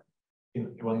Virasoro.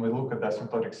 When we look at the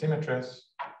asymptotic symmetries,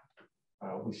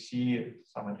 we see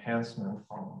some enhancement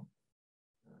from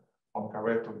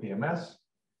Poincaré to BMS,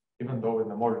 even though in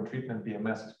the modern treatment,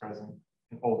 BMS is present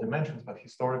in all dimensions, but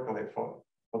historically, for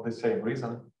the same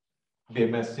reason,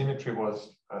 BMS symmetry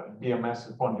was BMS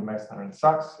upon Mexner and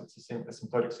Sachs. It's the same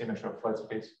asymptotic symmetry of flat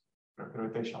space,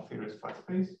 gravitational theory is flat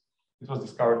space. It was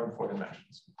discovered in 4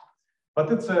 dimensions. But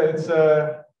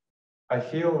I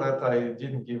feel that I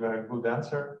didn't give a good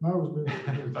answer. No, it was good.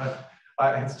 But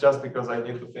it's just because I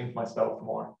need to think myself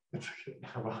more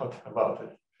about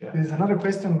it. Yeah. There's another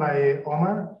question by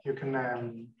Omar. You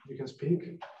can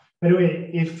speak. By the way,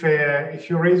 if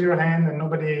you raise your hand and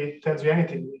nobody tells you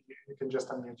anything, you can just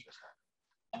unmute yourself.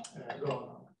 Go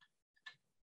on.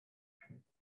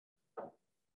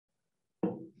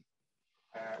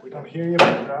 We don't hear you,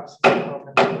 but perhaps it's a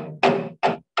problem.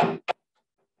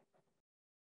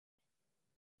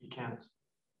 He can't.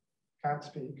 Can't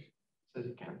speak. Says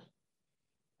he can't.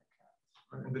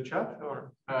 In the chat,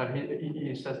 or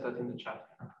he says that in the chat.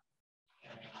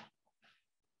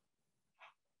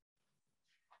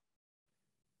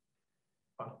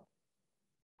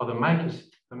 Oh, the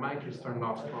mic is turned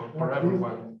off for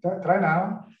everyone. Try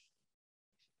now.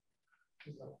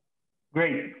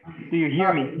 Great. Do you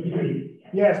hear me?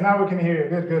 Yes, now we can hear you.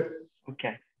 Good, good.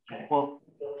 Okay. Well,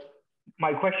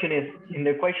 my question is, in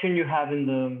the question you have in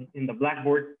the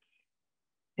blackboard,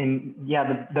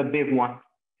 the big one.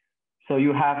 So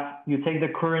you take the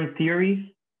current theories,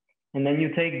 and then you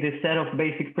take the set of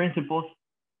basic principles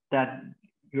that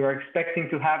you are expecting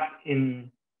to have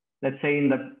in, let's say, in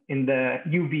the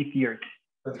UV theory.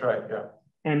 That's right, yeah.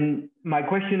 And my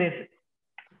question is,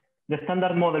 the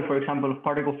standard model, for example, of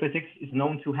particle physics is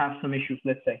known to have some issues,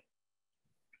 let's say.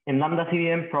 And lambda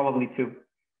CDM probably too.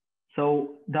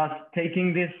 So does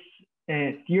taking these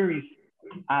theories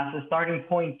as a starting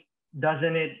point,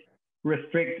 doesn't it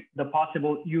restrict the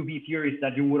possible UV theories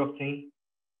that you would obtain?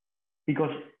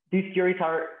 Because these theories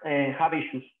have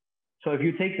issues. So if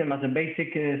you take them as a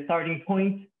basic starting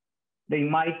point, they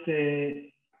might,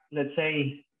 let's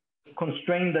say,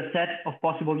 constrain the set of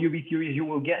possible UV theories you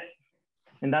will get.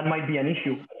 And that might be an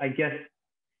issue, I guess.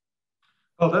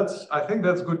 Well, I think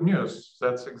that's good news.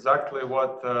 That's exactly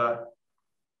what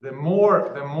the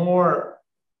more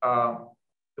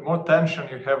tension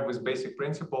you have with basic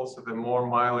principles, the more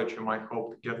mileage you might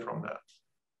hope to get from that.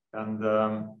 And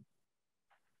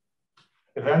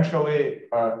eventually,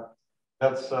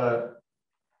 that's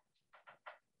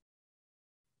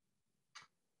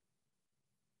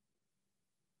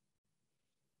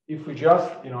if we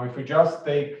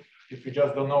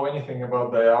just don't know anything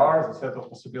about the IR, the set of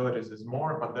possibilities is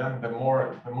more. But then the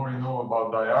more you know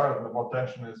about the IR, the more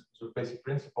tension is with basic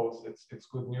principles. It's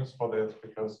good news for this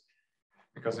because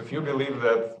if you believe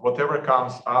that whatever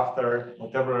comes after,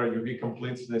 whatever UV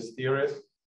completes these theories,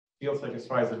 still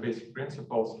satisfies the basic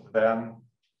principles, then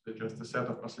just the set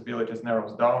of possibilities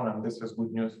narrows down, and this is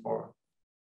good news for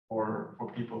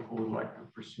people who would like to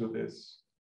pursue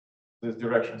this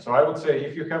direction. So I would say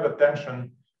if you have a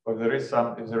tension, or if there is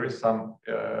some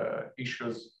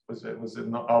issues with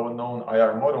our known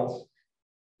IR models,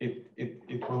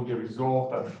 it will be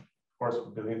resolved. And of course,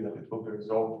 we believe that it will be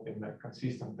resolved in a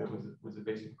consistently with the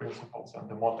basic principles. And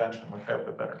the more tension we have,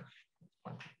 the better.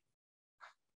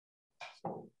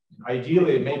 So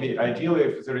ideally,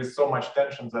 if there is so much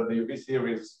tension that the UV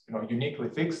theory is uniquely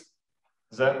fixed,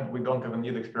 then we don't even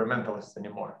need experimentalists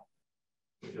anymore.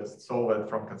 We just solve it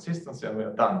from consistency and we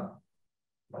are done.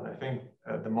 But I think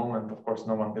at the moment, of course,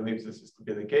 no one believes this is to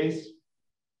be the case.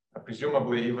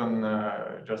 Presumably, even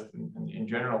just in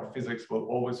general, physics will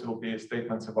always be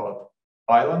statements about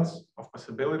islands of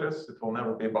possibilities. It will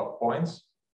never be about points,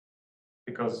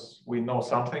 because we know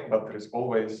something, but there is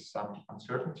always some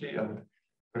uncertainty. And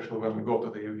especially when we go to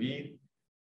the UV,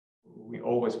 we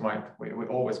always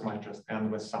might just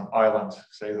end with some islands,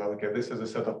 say that, okay, this is a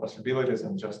set of possibilities,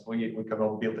 and just we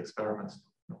cannot build experiments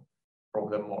to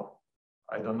probe them more.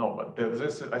 I don't know, but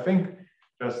this, I think,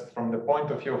 just from the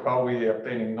point of view of how we are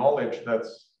obtaining knowledge,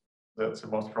 that's the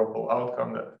most probable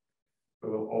outcome, that we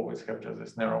will always have just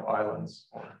these narrow islands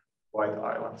or wide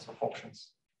islands of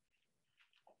options.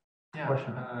 Yeah,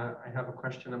 I have a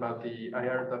question about the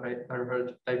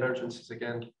IR divergences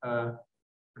again.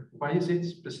 Why is it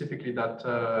specifically that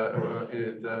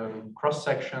the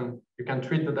cross-section, you can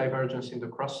treat the divergence in the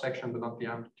cross-section, but not the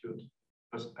amplitude?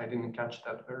 Because I didn't catch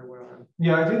that very well.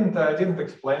 Yeah, I didn't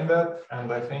explain that,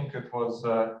 and I think it was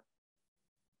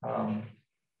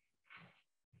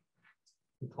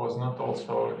not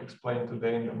also explained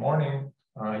today in the morning.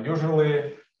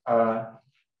 Usually,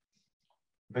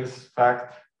 this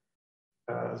fact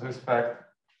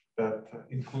that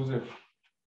inclusive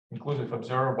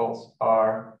observables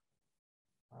are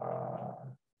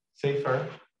safer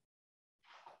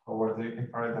over the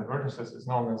infrared divergences is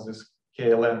known as this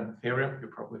KLN theorem. You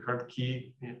probably heard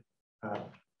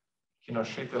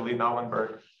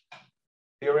Kinoshita-Lee-Nauenberg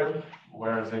theorem,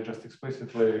 where they just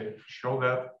explicitly show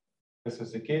that this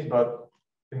is the case. But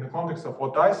in the context of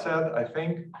what I said, I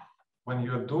think when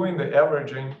you're doing the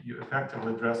averaging, you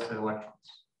effectively address the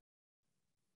electrons.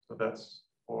 So that's,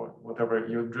 or whatever,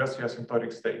 you address your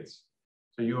asymptotic states.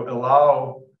 So you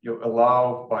allow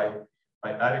by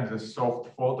adding the soft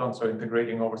photons or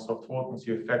integrating over soft photons,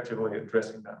 you're effectively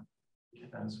addressing them.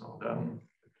 And so then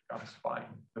it becomes fine.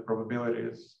 The probability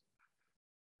is,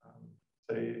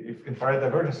 say, if infrared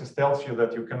divergences tells you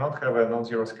that you cannot have a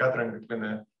non-zero scattering between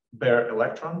a bare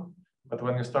electron, but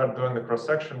when you start doing the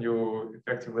cross-section, you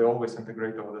effectively always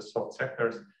integrate over the soft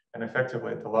sectors, and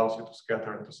effectively it allows you to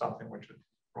scatter into something which is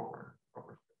proper.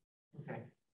 Okay.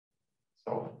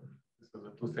 So these are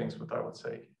the two things what I would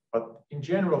say. But in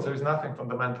general, there is nothing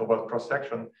fundamental about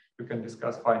cross-section. You can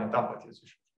discuss finite amplitudes.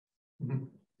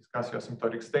 Discuss your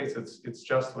asymptotic states. It's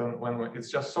just when it's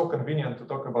just so convenient to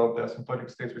talk about the asymptotic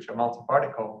states which are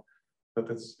multi-particle that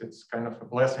it's kind of a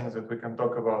blessing that we can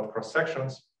talk about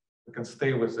cross-sections. We can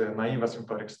stay with the naive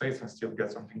asymptotic states and still get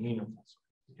something meaningful. So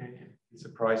it's a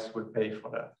price we pay for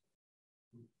that.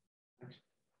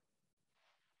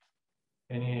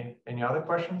 Any other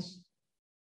questions?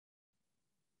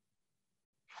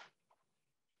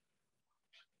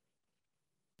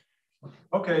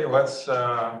 Okay, let's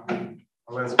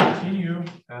continue.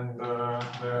 And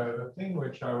the thing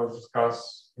which I will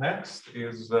discuss next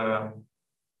is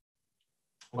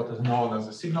what is known as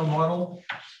a signal model.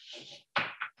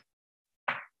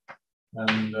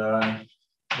 And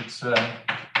it's a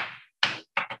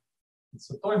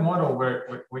toy model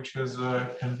which is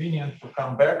convenient to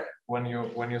come back when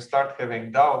you start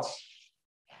having doubts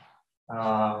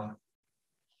about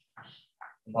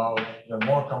the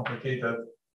more complicated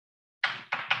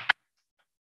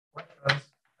questions,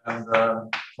 and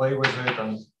play with it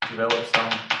and develop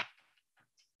some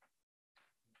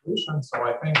solutions. So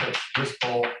I think it's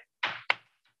useful to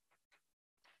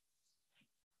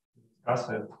discuss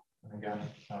it. And again,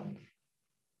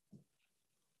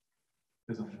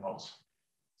 isn't notes.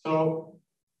 So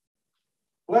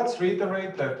let's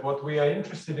reiterate that what we are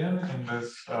interested in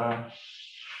this, what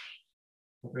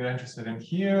we are interested in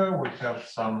here, we have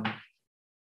some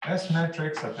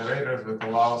S-matrix operators that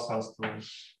allows us to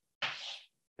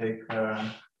take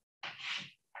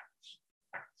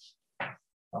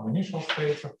some initial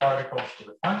states of particles to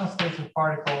the final states of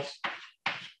particles.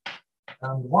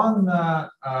 And one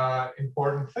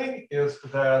important thing is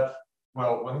that,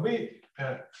 well, when we,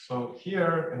 so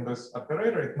here in this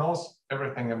operator, it knows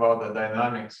everything about the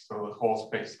dynamics through the whole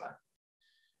space-time.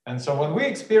 And so when we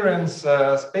experience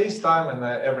space-time in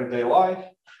the everyday life,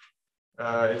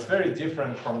 it's very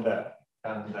different from that.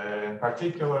 And in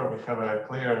particular, we have a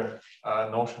clear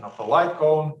notion of a light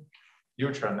cone,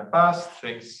 future and the past.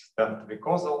 Things tend to be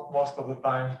causal most of the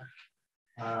time.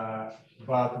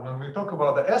 But when we talk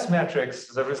about the S-matrix,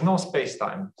 there is no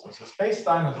space-time. So the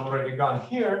space-time is already gone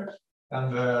here,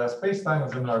 and the space-time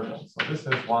is emergent. So this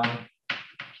is one.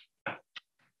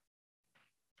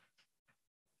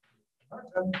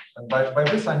 And by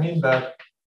this, I mean that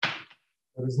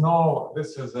there is no,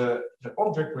 this is the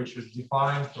object which is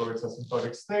defined through its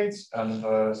asymptotic states. And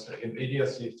in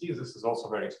ADS-CFT, this is also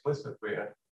very explicit,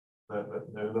 where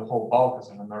the whole bulk is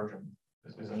an emergent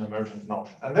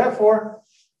notion. And therefore,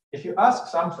 if you ask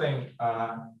something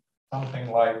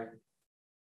like,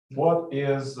 what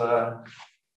is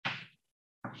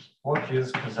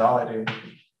causality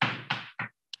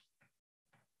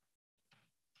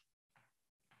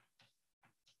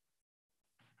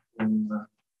in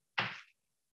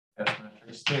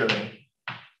S-matrix theory.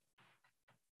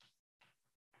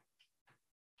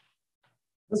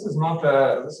 This is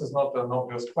not an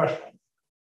obvious question,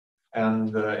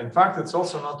 and in fact, it's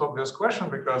also not obvious question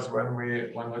because when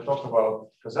we talk about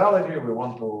causality, we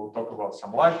want to talk about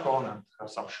some light cone and have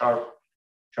some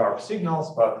sharp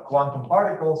signals, but quantum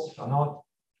particles are not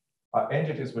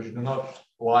entities which do not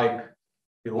like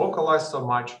be localized so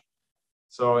much.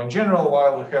 So in general,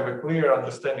 while we have a clear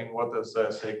understanding what is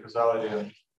say causality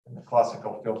in the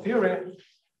classical field theory,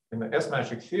 in the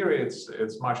S-matrix theory,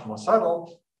 it's much more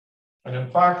subtle. And in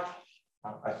fact,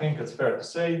 I think it's fair to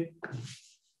say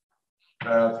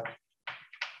that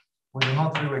we do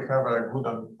not really have a good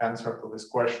answer to this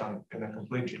question in a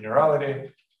complete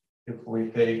generality. If we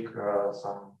take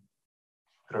some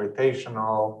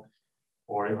gravitational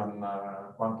or even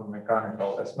quantum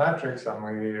mechanical S-matrix and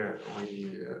we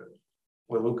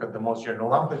look at the most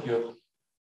general amplitude,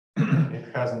 it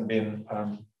hasn't been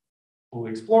fully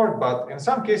explored, but in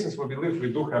some cases we believe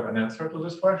we do have an answer to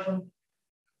this question.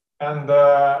 And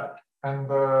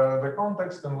the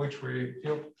context in which we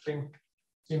seem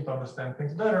to understand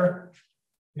things better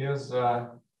is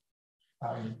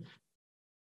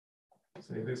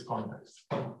say this context.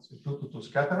 So 2-to-2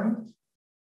 scattering.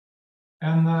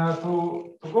 And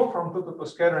to go from 2-to-2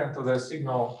 scattering to the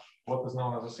signal, what is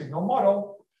known as a signal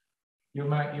model, you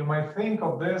might think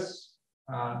of this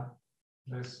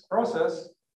this process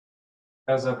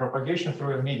as a propagation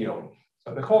through a medium.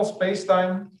 So the whole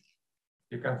space-time,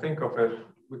 you can think of it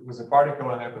with a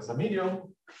particle in it as a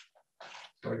medium.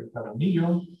 So you have a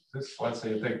medium. This, let's say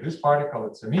you take this particle,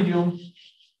 it's a medium.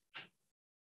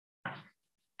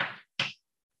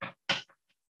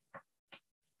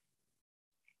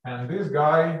 And this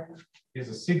guy is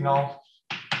a signal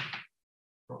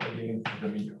propagating through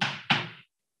the medium.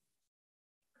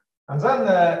 And then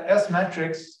the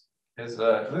S-matrix is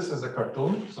this is a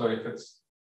cartoon. So if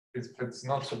it's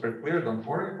not super clear, don't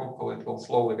worry. Hopefully it will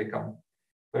slowly become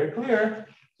very clear.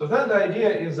 So then the idea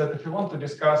is that if you want to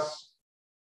discuss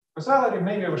causality,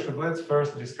 maybe let's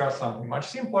first discuss something much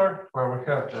simpler, where we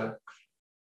have the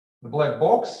black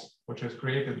box, which is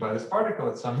created by this particle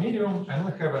at some medium, and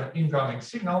we have an incoming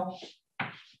signal.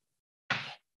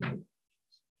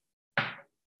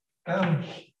 And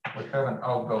we have an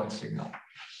outgoing signal.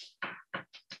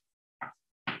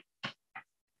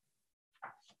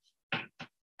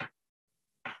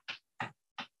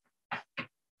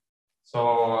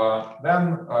 So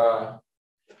then,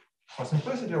 for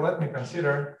simplicity, let me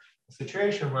consider a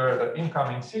situation where the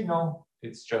incoming signal,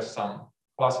 it's just some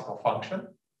classical function.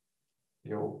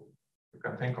 You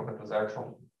can think of it as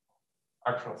actual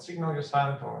signal you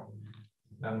sent, or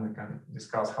then we can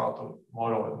discuss how to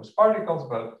model it with particles.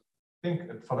 But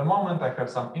think for the moment, I have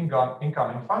some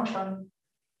incoming function,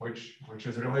 which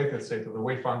is related, say, to the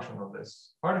wave function of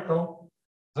this particle.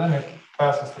 Then it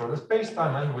passes through the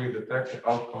space-time and we detect the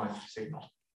outgoing signal.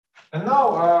 And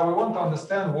now we want to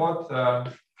understand what are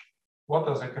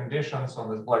the conditions on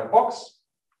this black box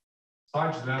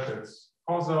such that it's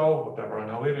causal, whatever,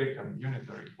 analytic, and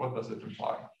unitary. What does it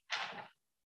imply?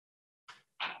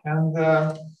 And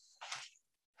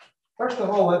first of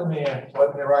all, let me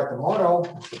write a model,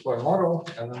 deploy model,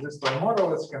 and in this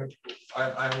model,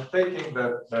 I'm taking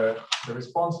the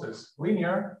response is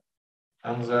linear.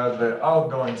 And the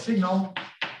outgoing signal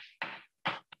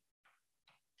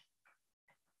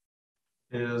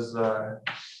is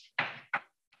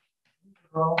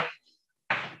integral.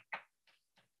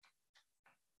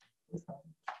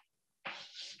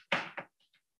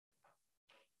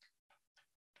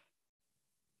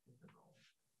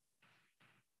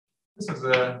 This is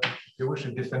if you wish,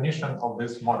 a definition of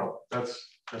this model. That's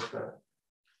just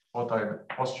what I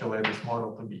postulate this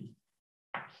model to be.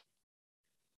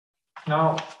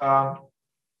 Now,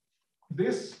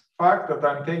 this fact that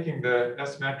I'm taking the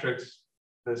S-matrix,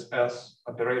 this S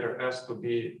operator S, to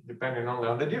be depending only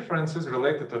on the difference is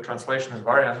related to translation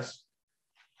invariance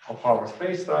of our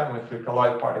space-time. If we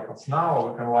collide particles now,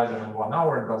 or we can collide them in 1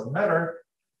 hour, it doesn't matter.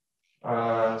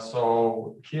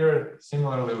 So here,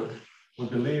 similarly, we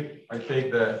believe I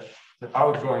take the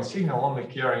outgoing signal only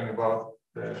caring about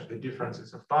the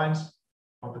differences of times,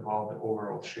 not about the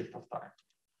overall shift of time.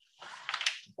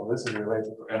 So this is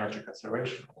related to energy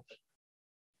conservation.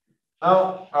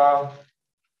 Now,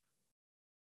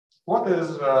 what is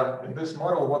in this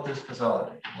model? What is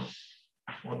causality?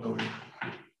 What do we?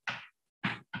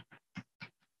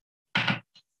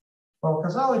 Well,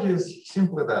 causality is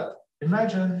simply that.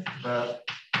 Imagine that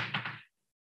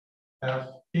f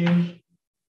in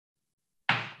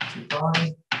t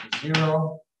prime is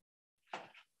 0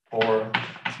 or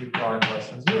t prime less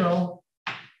than 0,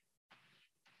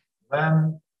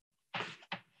 then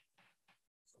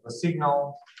the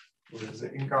signal,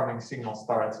 the incoming signal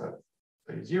starts at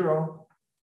say 0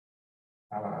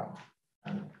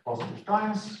 and positive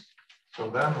times. So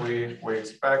then we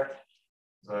expect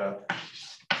that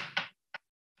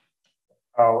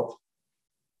out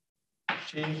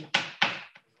t is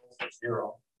also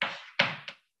 0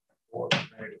 for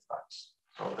negative times.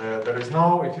 So there is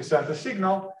no, if you send a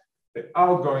signal, the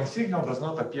outgoing signal does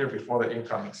not appear before the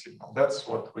incoming signal. That's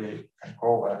what we can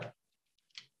call a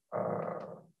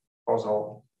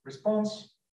causal response.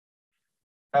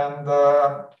 And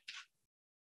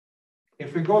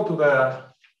if we go to the,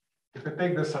 if we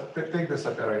take this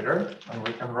operator and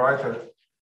we can write it,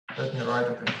 let me write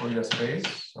it in Fourier space.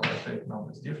 So I take now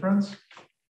this difference,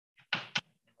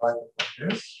 write it like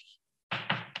this.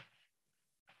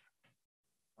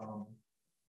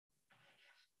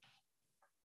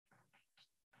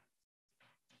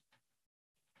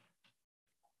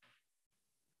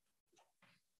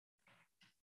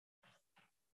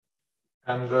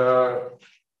 And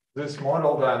this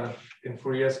model then in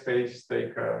Fourier space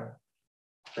take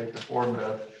the form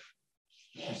that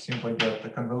you simply get the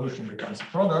convolution becomes a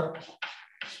product.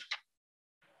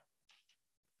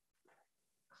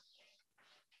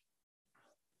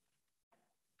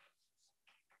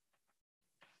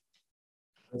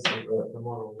 This is the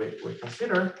model we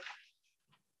consider.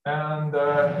 And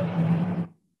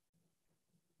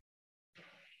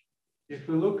if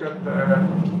we look at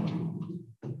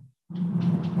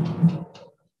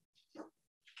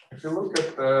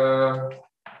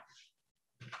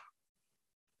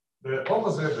the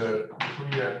opposite, the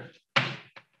Fourier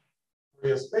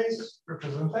space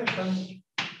representation,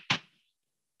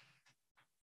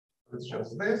 it's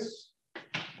just this.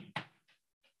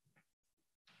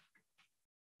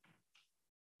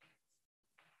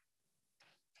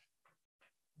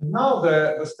 Now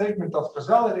the statement of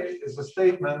causality is the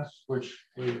statement which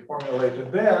we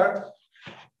formulated there.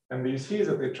 And you see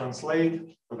that they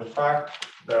translate to the fact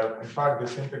that, in fact,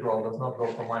 this integral does not go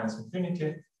from -infinity,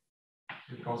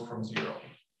 it goes from 0.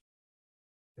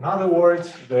 In other words,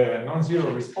 the non-zero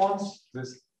response,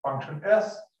 this function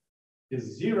s, is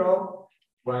 0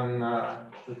 when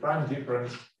the time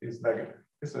difference is negative.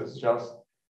 This is just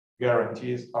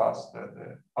guarantees us that the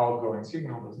outgoing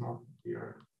signal does not appear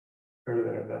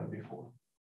earlier than before.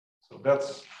 So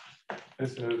this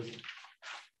is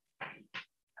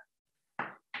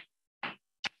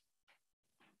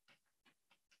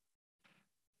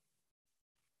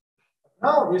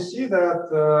now you see that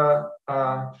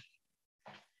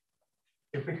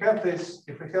if we have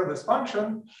this function,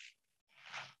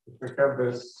 if we have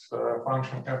this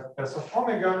function s of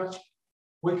omega,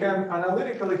 we can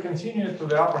analytically continue to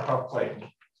the upper half plane.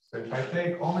 So if I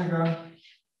take omega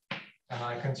and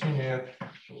I continue it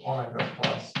to omega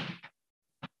plus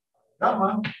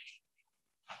gamma,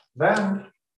 then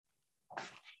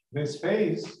this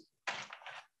phase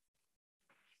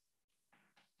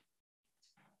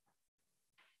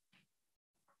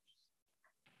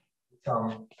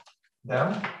become them.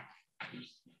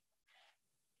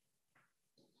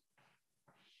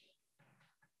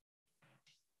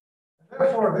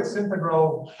 Therefore, this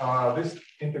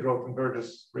integral converges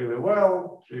really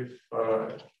well if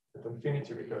at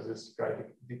infinity, because this guy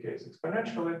decays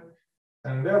exponentially,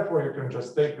 and therefore you can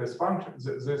just take this function,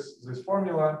 this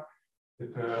formula,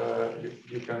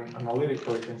 you can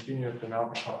analytically continue to an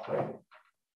upper half plane,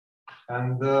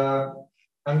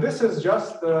 and this is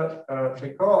just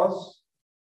because.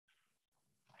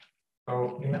 So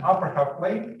in the upper half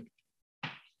plane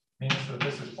means that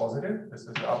this is positive. This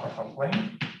is the upper half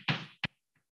plane.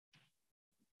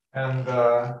 And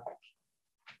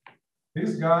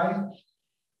this guy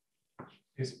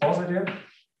is positive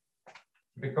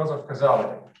because of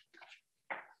causality.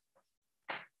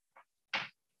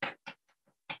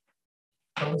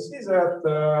 So we see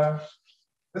that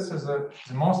this is the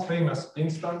most famous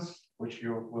instance which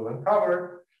you will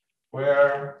uncover,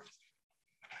 where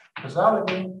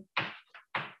causality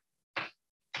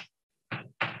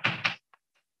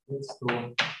leads to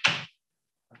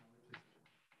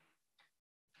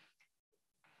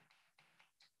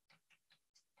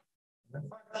in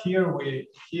fact,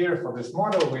 here for this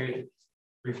model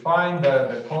we find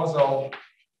the causal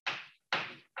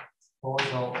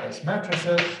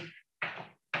S-matrices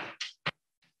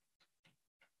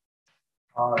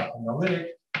are analytic.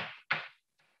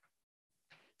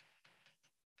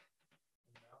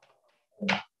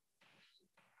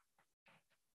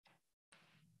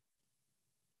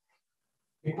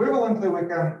 Equivalently,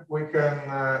 we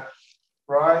can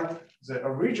write the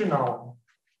original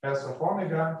S of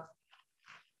omega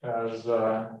as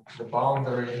the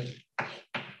boundary,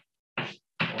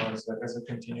 or as a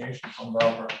continuation from the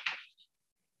upper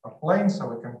plane, so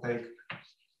we can take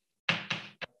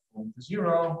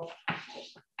 0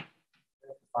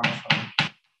 function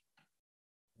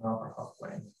in upper half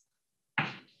plane.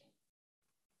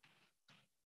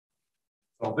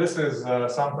 So this is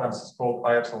sometimes it's called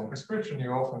I epsilon prescription.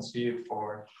 You often see it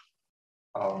for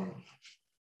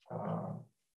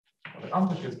the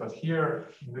amplitudes, but here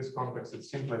in this context,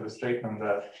 it's simply the statement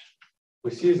that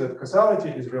we see that causality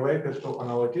is related to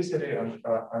analyticity, and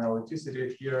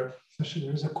analyticity here. Actually,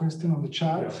 there is a question on the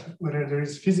chat whether there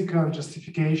is physical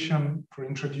justification for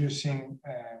introducing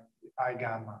I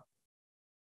gamma.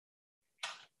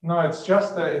 No, it's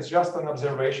just an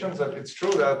observation that it's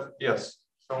true that yes.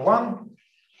 So one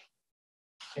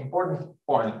important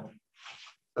point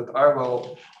that I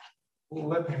will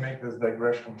let me make this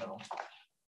digression now.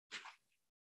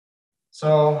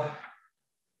 So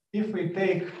if we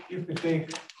take this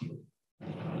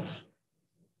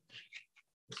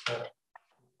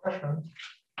question,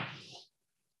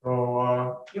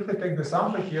 so if we take this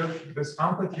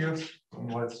amplitude,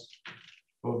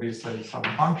 will be say some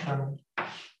function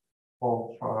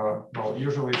of well,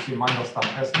 usually see Mandelstam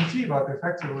S and T, but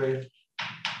effectively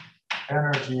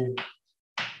energy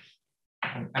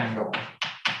and angle.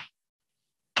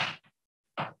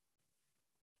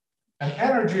 And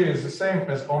energy is the same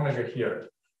as omega here,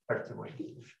 effectively.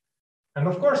 And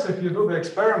of course, if you do the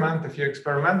experiment, if you're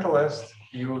experimentalist,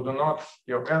 you do not,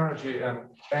 your energy and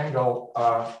angle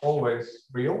are always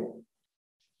real.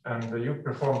 And you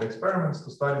perform the experiments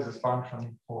to study this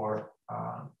function for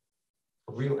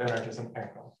real energies and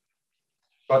angle.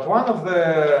 But one of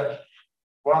the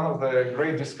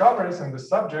great discoveries in this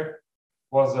subject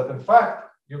was that in fact,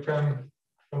 you can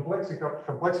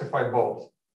complexify both.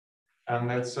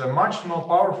 And it's much more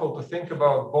powerful to think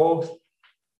about both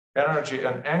energy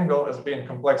and angle as being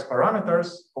complex parameters,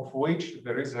 of which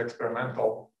there is an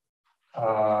experimental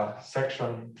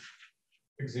section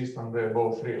exists and they're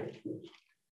both real.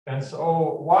 And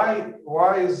so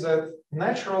why is that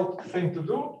natural thing to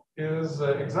do is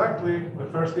exactly the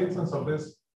first instance of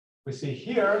this we see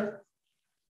here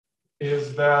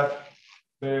is that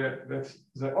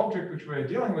the object which we're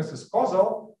dealing with is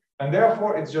causal, and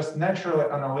therefore it's just naturally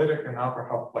analytic in upper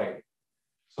half plane.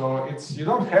 So you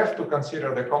don't have to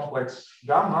consider the complex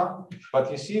gamma,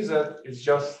 but you see that it's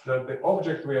just that the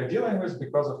object we are dealing with,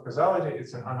 because of causality,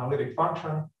 it's an analytic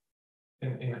function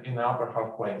in the upper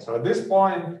half plane. So at this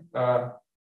point,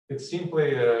 it's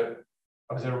simply an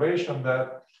observation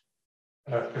that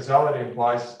causality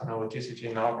implies analyticity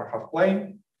in the upper half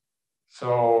plane.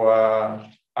 So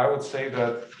I would say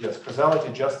that yes,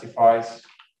 causality justifies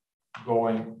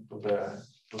going to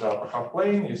the upper half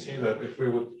plane. You see that if we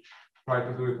would try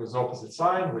to do it with opposite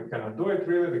sign, we cannot do it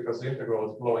really because the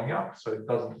integral is blowing up, so it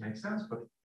doesn't make sense. But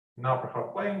in upper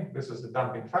half plane, this is the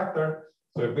damping factor.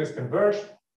 So if this converges,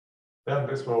 then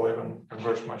this will even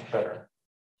converge much better.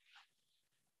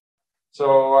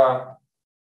 So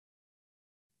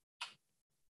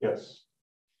yes.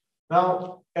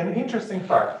 Now, an interesting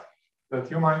fact that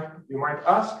you might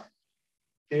ask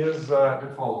is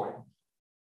the following.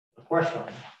 The question.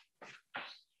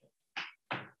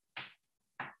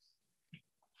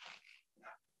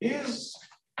 Is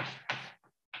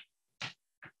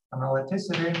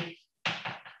analyticity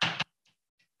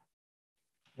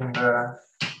in the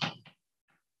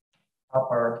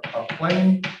upper half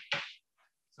plane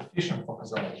sufficient for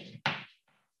causality?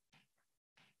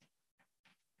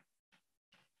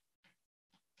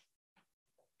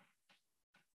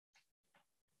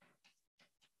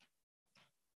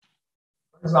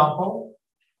 For example,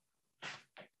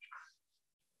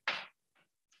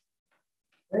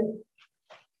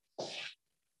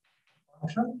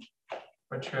 function,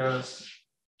 which is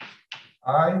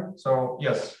I. So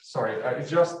yes, sorry,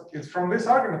 it's from this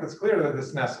argument, it's clear that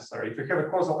it's necessary. If you have a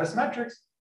causal S-matrix,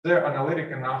 they're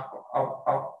analytic in upper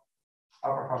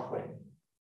half plane.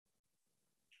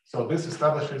 So this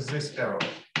establishes this arrow.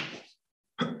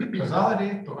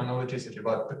 Causality to analyticity.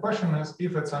 But the question is,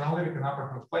 if it's analytic in upper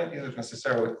half plane, is it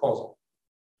necessarily causal?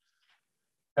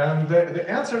 And the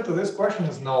answer to this question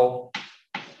is no.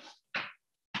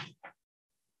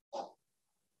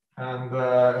 And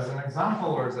as an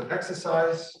example or as an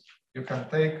exercise, you can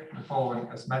take the following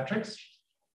S-matrix.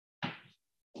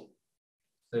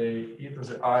 Say e to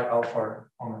the I alpha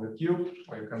omega cube,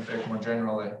 or you can take more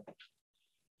generally,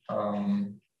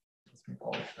 let's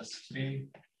call it S3,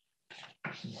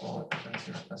 call it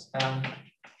S0 Sn,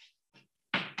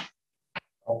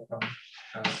 alpha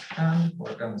Sn, or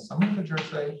n is some integer,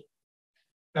 say.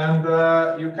 And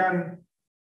you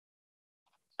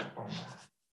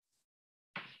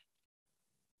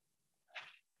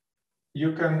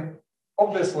can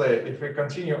obviously, if we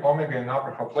continue omega in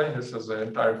upper half plane, this is the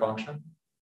entire function.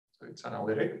 So it's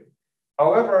analytic.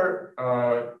 However,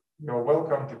 you're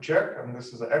welcome to check, and this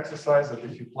is an exercise that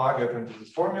if you plug it into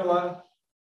this formula,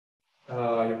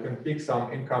 you can pick some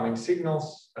incoming signals,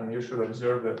 and you should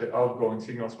observe that the outgoing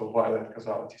signals will violate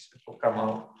causality. So it will come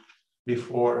out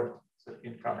before the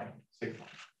incoming signal.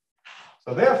 So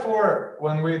therefore,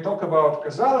 when we talk about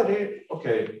causality,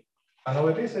 okay,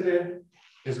 analyticity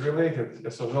is related.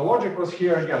 So the logic was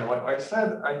here again. What I said,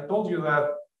 I told you that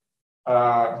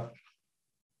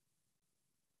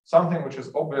something which is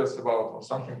obvious about, or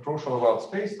something crucial about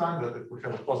space-time, that if we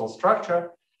have a causal structure,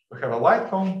 we have a light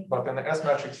cone, but in the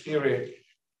S-matrix theory,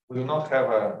 we do not have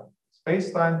a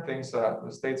space-time. Things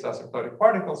the states are asymptotic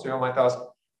particles. So you might ask,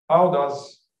 how does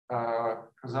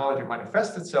causality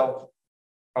manifest itself?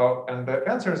 And the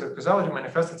answer is that causality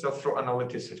manifests itself through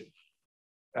analyticity.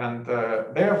 And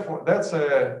therefore, that's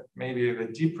maybe the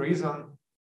deep reason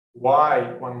why,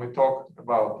 when we talk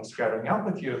about the scattering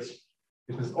amplitudes,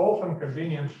 it is often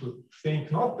convenient to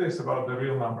think not this about the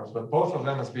real numbers, but both of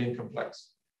them as being complex.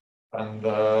 And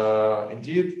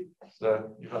indeed,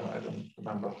 even I don't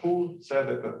remember who said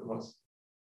it, that was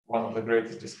one of the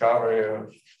greatest discovery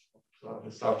of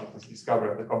the subject is discovery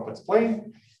of the complex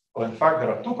plane. Well, in fact,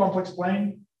 there are two complex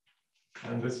planes,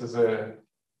 and this is a.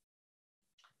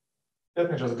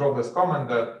 Let me just drop this comment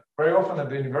that very often at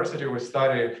the university we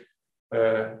study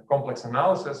complex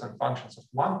analysis and functions of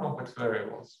one complex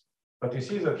variables. But you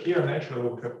see that here naturally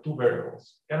we have two variables,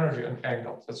 energy and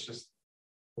angle. That's just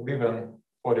given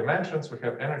 4 dimensions, we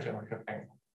have energy and we have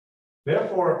angle.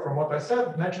 Therefore, from what I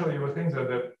said, naturally you would think that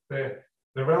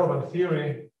the relevant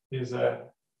theory is a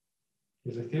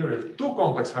theory of two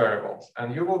complex variables,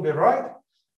 and you will be right.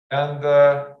 And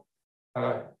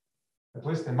at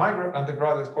least in my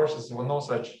undergraduate courses, there were no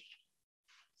such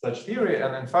theory.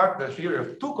 And in fact, the theory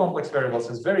of two complex variables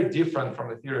is very different from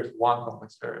the theory of one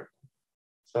complex variable.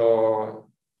 So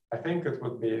I think it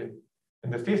would be in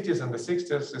the 50s and the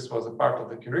 60s, this was a part of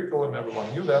the curriculum. Everyone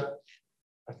knew that.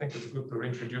 I think it's good to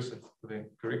reintroduce it to the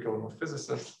curriculum of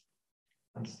physicists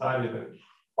and study the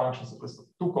functions of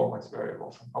two complex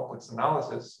variables and complex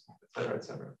analysis, et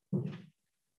cetera,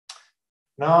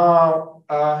 Now,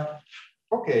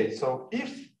 okay, so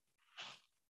if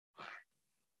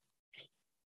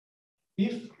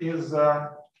is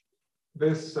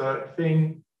this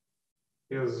thing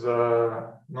is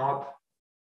not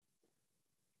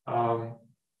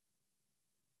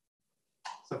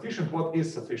sufficient, what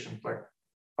is sufficient? Like,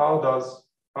 how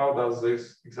does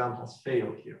these examples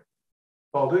fail here?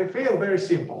 Well, they fail very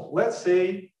simple. Let's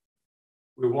say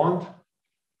we want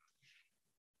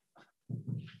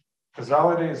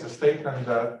causality is a statement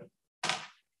that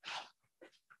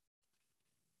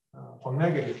for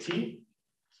negative t,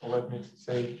 so let me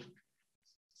say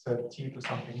set t to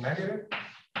something negative.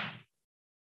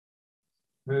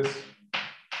 This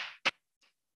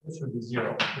should be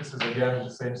 0. This is again the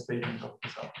same statement of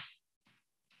causality.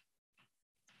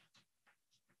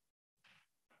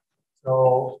 So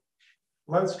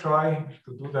let's try to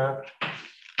do that.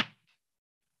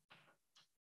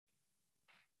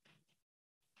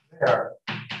 There.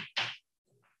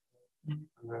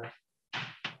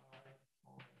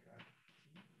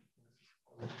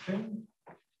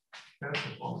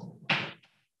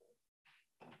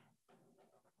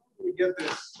 We get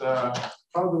this.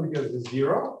 How do we get the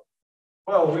 0?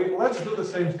 Well, let's do the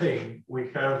same thing. We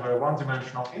have a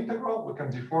one-dimensional integral. We can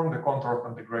deform the contour of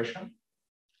integration.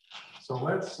 So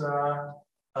let's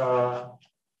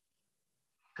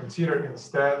consider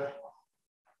instead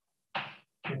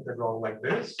integral like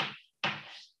this.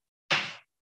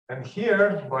 And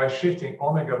here, by shifting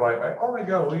omega by I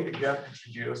omega, we again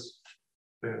introduce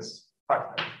this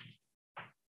factor.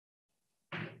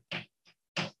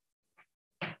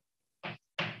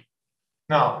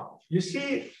 Now, you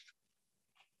see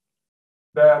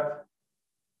that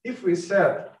if we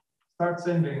start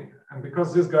sending, and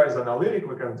because this guy is analytic,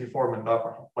 we can deform in the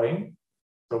upper plane.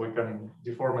 So we can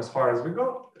deform as far as we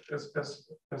go, as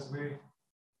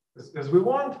we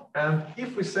want. And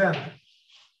if we send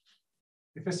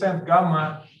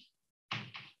gamma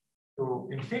to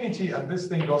infinity and this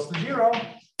thing goes to 0,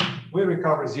 we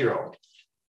recover 0.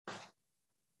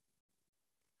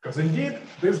 Because indeed,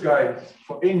 this guy,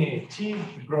 for any t,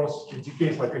 it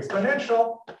decays like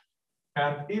exponential.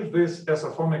 And if this S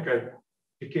of omega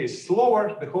decays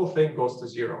slower, the whole thing goes to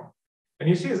 0. And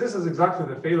you see, this is exactly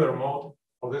the failure mode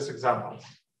of this example.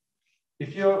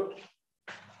 If you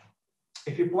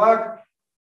plug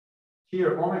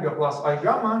here omega plus I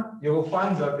gamma, you will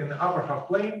find that in the upper half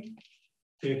plane,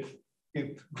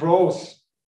 it grows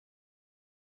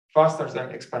faster than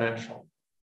exponential.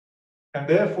 and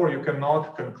therefore you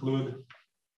cannot conclude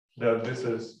that this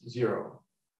is 0.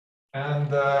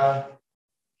 And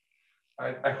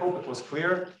I hope it was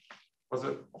clear. Was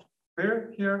it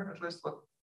clear here, at least, what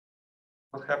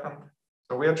happened?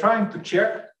 So we are trying to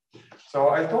check. So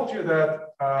I told you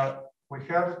that we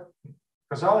have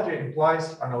causality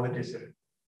implies analyticity.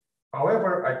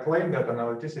 However, I claim that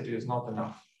analyticity is not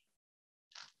enough.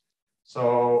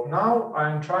 So now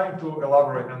I'm trying to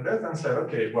elaborate on that and say,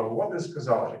 okay, well, what is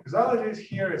causality? Causality is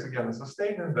here is again, it's a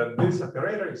statement that this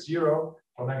operator is 0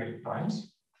 for negative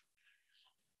times.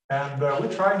 And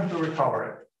we're trying to recover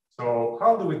it. So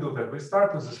how do we do that? We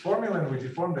start with this formula and we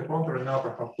deform the contour in the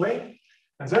upper half plane.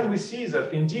 And then we see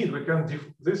that indeed we can,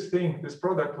 this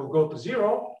product will go to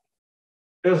 0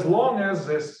 as long as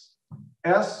this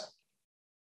S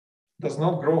does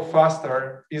not grow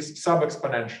faster, is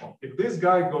sub-exponential. If this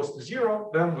guy goes to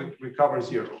 0, then we recover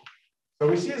 0. So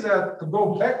we see that to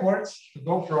go backwards, to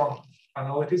go from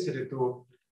analyticity to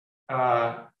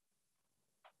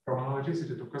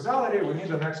causality, we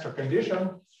need an extra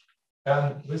condition.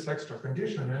 And this extra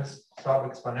condition is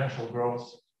sub-exponential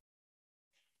growth.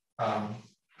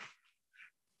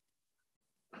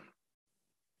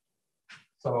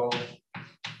 So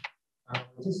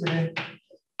analyticity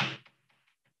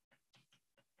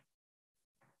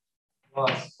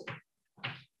plus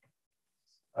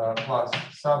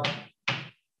sub-exponential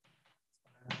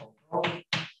growth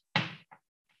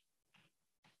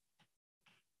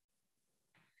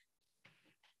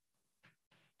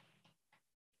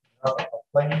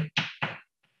plane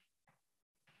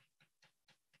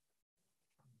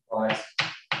implies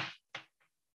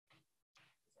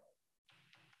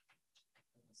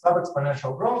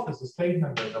sub-exponential growth is a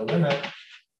statement that the limit,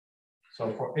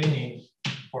 so for any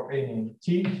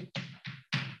t,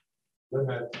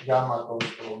 limit gamma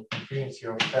goes to infinity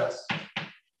of s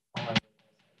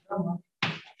gamma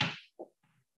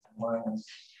minus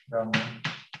gamma.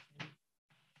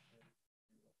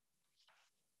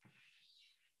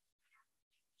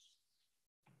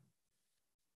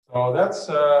 So that's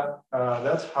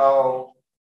how.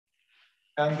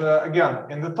 And again,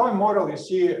 in the toy model, you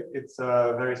see it's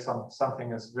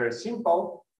something is very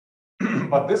simple,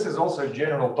 but this is also a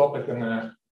general topic in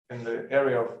the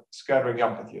area of scattering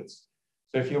amplitudes.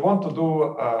 So if you want to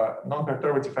do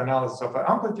non-perturbative analysis of an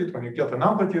amplitude, when you get an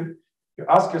amplitude, you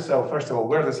ask yourself, first of all,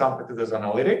 where this amplitude is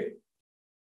analytic.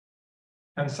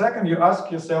 And second, you ask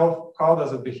yourself, how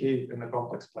does it behave in the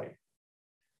complex plane?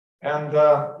 And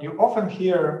you often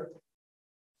hear,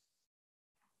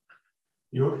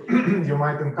 you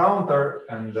might encounter,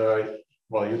 and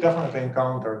well, you definitely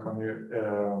encounter when you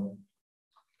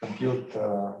compute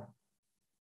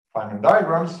Feynman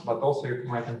diagrams, but also you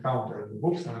might encounter in the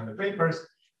books and in the papers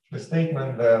the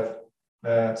statement that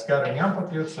the scattering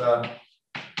amplitudes are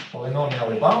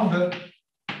polynomially bounded.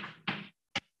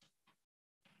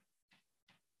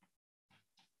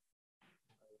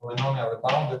 Polynomially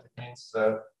bounded, it means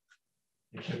that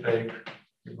if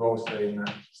you go, say, in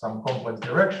some complex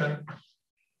direction,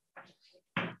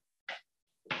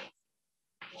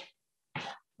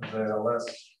 there are less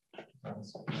than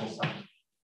some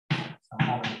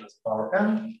omega power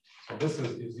n. So this is,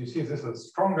 as you see, this is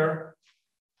stronger.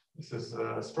 This is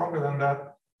stronger than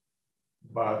that,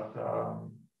 but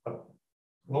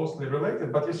closely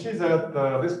related. But you see that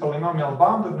this polynomial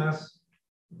boundedness,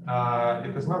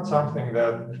 it is not something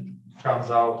that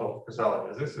comes out of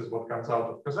causality. This is what comes out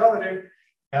of causality.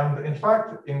 And in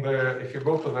fact, if you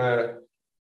go to the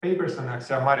papers in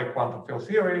axiomatic quantum field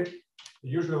theory,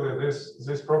 usually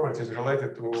this property is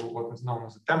related to what is known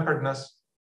as the temperedness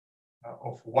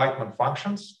of Whiteman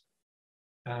functions.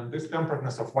 And this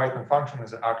temperedness of Whiteman function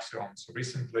is an axiom. So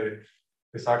recently,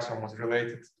 this axiom was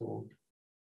related to,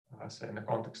 say, in the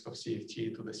context of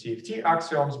CFT, to the CFT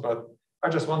axioms. But I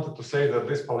just wanted to say that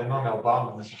this polynomial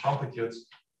boundedness of amplitudes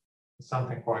is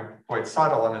something quite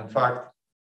subtle. And in fact,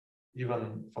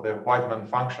 even for the Whiteman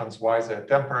functions, why they're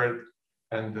tempered,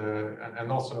 and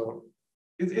also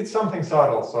it's something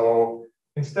subtle. So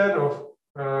instead of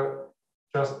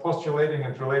just postulating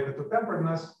it related to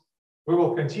temperedness, we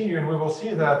will continue and we will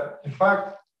see that, in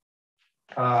fact,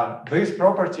 this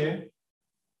property,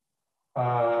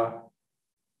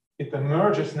 it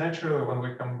emerges naturally when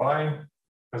we combine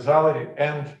causality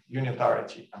and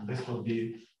unitarity. And this will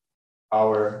be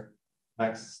our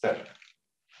next step.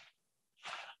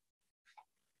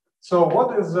 So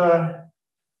what is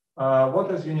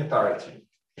unitarity?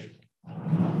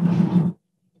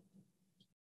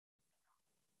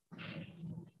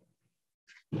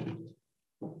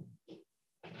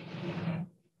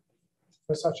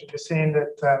 Such you're saying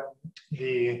that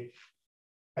the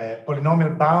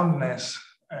polynomial boundedness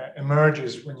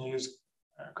emerges when you use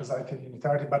causality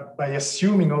unitarity, but by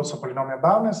assuming also polynomial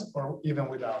boundness, or even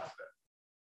without that?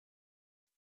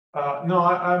 No,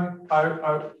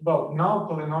 well, now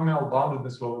polynomial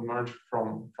boundedness will emerge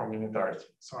from unitarity.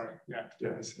 Sorry, yeah.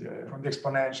 Yes, yeah. From the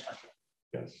exponential.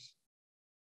 Yes.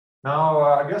 Now,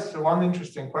 I guess one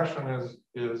interesting question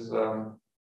is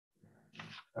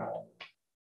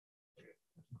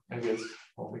maybe it's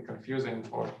probably confusing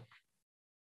for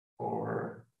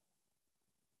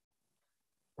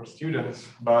students,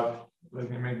 but let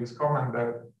me make this comment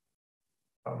that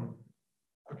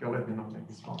okay, let me not make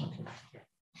this comment. Okay. Yeah.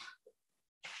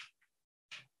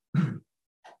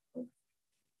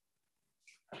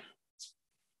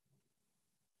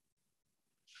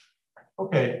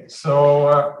 Okay,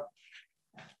 so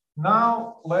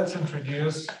now let's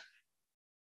introduce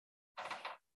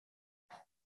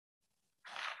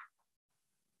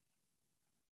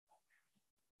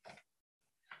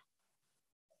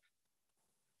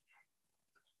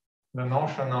the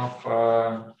notion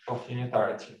of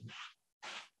unitarity.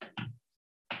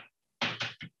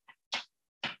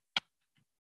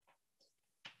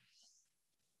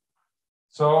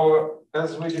 So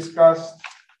as we discussed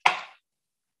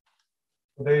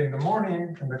today in the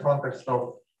morning, in the context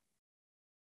of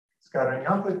scattering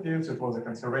amplitudes, it was a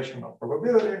conservation of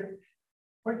probability,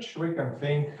 which we can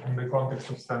think in the context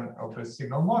of the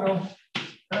signal model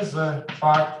as a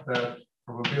fact that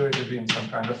probability being some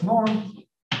kind of norm,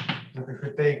 that if we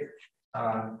take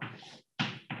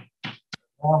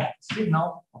norm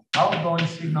signal, outgoing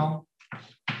signal,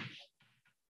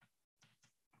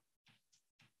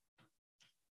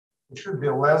 it should be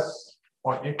less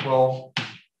or equal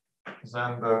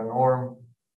than the norm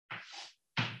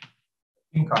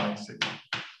incoming signal.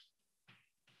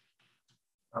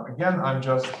 Now, again, I'm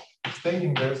just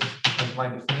stating this as my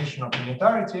definition of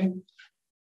unitarity,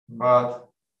 but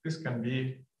this can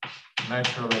be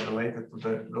naturally related to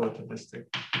the relativistic.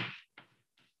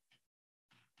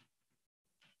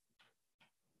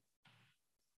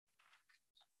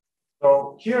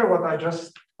 So here, what I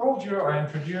just told you, I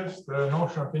introduced the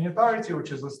notion of unitarity,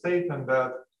 which is a statement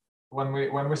that when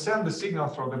we send the signal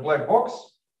through the black box,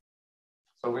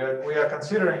 so we are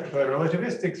considering the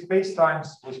relativistic spacetimes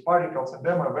with particles, and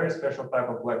them are a very special type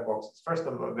of black boxes. First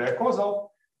of all, they're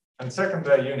causal, and second,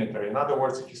 they're unitary. In other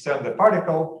words, if you send the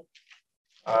particle,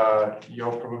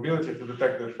 your probability to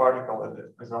detect the particle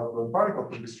as outgoing particle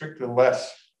could be strictly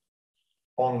less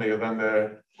only than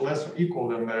the less or equal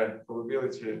than the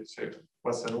probability, say,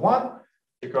 less than 1,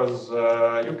 because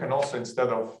you can also, instead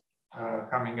of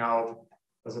coming out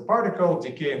as a particle,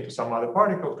 decay into some other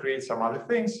particle, create some other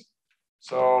things.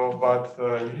 So, but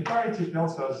unitarity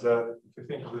tells us that if you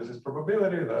think of this as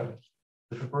probability, that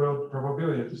the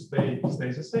probability to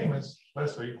stays the same is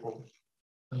less or equal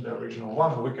than the original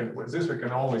one. With this we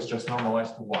can always just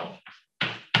normalize to 1.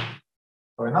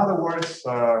 So in other words,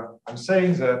 I'm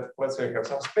saying that let's say you have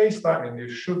some space-time and you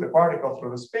shoot a particle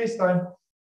through the space-time,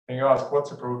 and you ask what's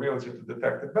the probability to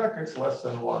detect it back? It's less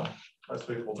than 1, less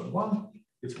or equal than 1.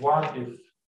 It's 1 if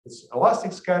it's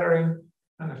elastic scattering,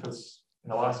 and if it's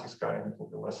inelastic scattering, it will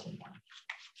be less than 1.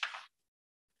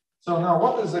 So now,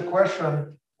 what is the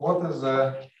question? What is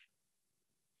the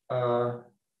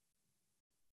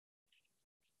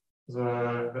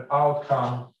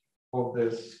outcome of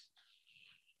this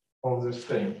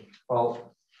thing?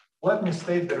 Well, let me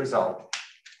state the result.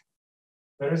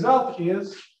 The result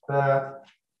is that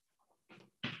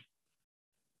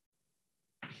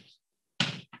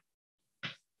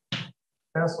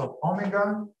S of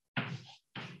omega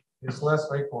is less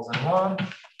or equal than 1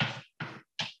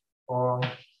 or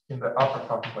in the upper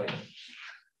half plane.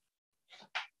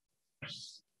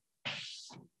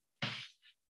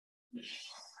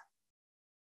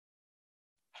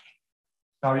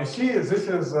 Now you see this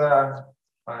is the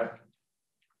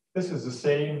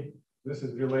same. This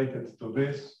is related to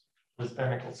this with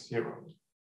n equals 0.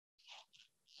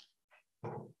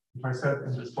 If I set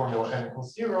in this formula n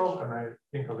equals 0 and I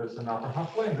think of this in upper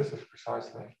half plane, this is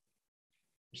precisely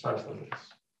this.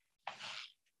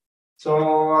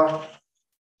 So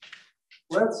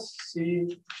let's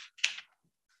see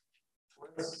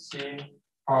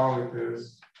how it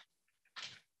is,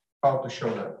 how to show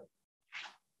that.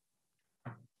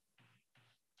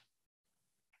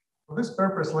 For this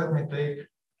purpose, let me take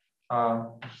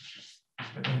an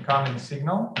incoming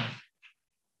signal.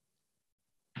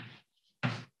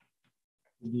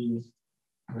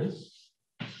 This.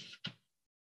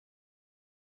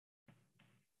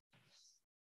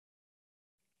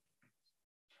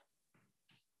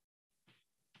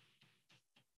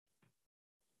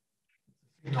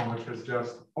 Signal which is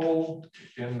just a pole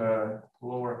in the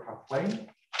lower half plane,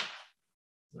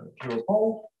 the pure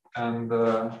pole. and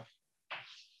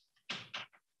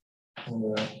in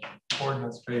the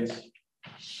coordinate space,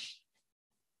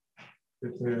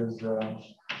 it is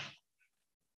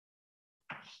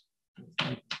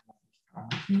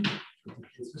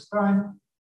this time.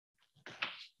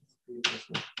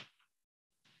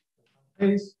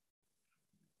 Space.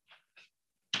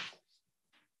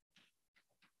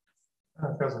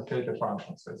 And it has a theta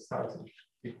function, so it starts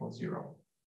equals 0.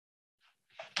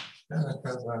 Then it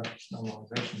has a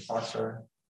normalization factor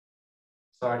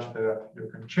such that you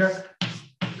can check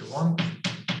if you want.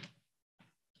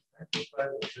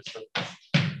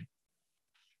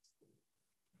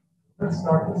 Let's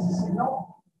start with the signal.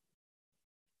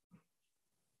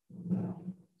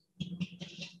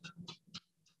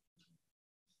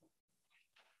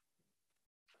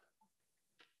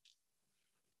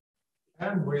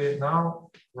 And we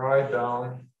now write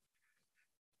down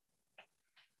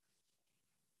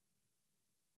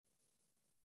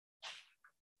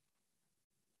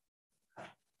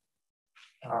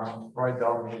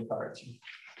the entirety.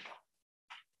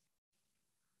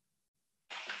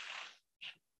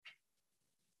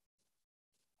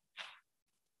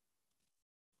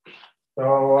 So,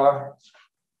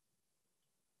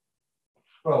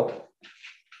 well,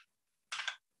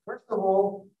 first of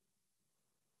all,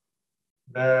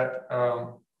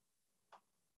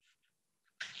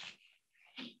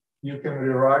 you can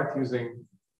rewrite using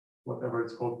whatever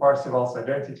it's called Parseval's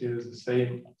identity is the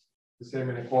same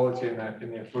inequality in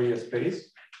a Fourier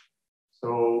space.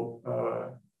 So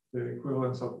the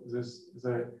equivalence of this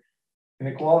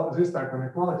type of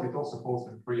inequality, it also holds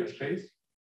in Fourier space.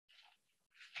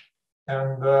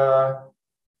 And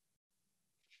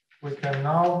we can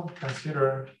now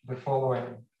consider the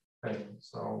following thing.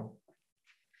 So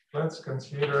let's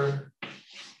consider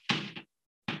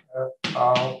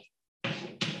F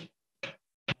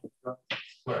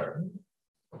squared.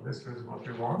 So this is what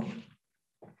we want.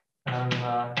 And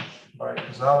by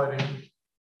causality,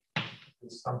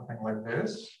 it's something like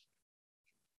this.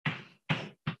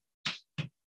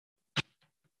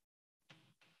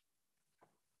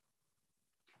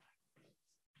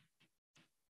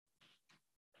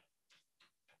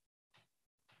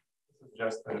 This is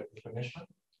just the definition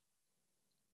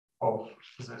of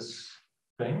this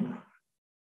thing.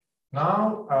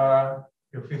 Now,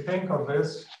 if we think of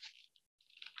this,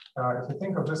 as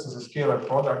a scalar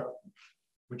product,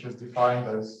 which is defined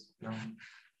as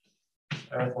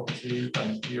f of t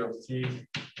times d of t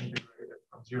integrated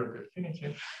from 0 to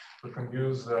infinity, we can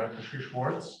use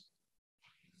Cauchy-Schwarz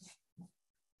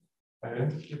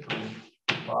identity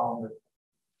to bound it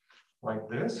like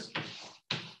this.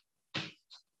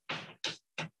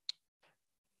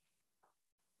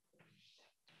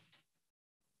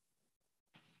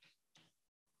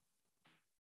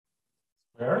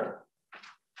 Square.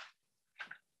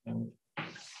 And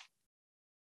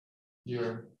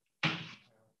here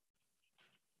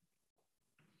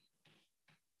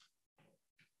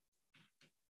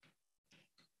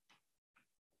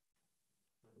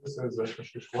this is a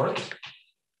Cauchy-Schwarz.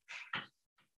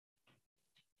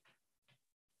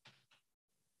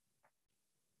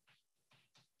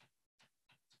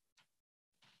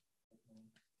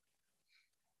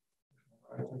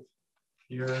 Write it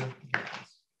here.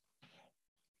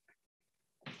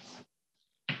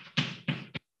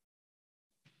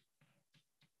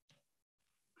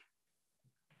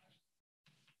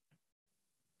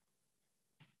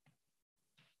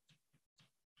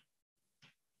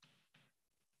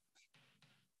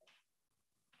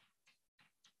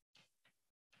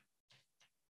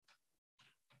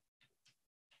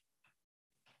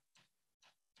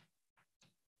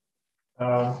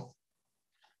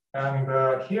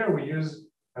 Here we use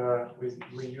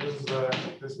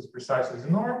this is precisely the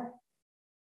norm,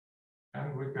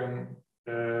 and we can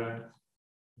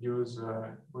we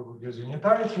will use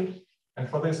unitarity. And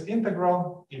for this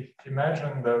integral,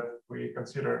 imagine that we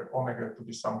consider omega to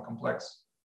be some complex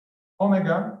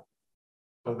omega,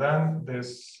 so then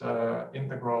this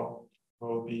integral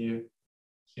will be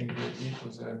simply e to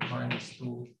the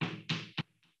 -2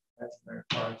 imaginary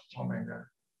part omega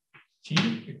t,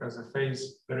 because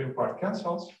the real part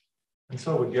cancels. And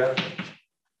so we get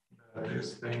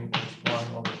this thing is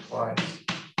 1 over twice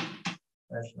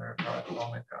imaginary part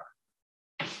omega.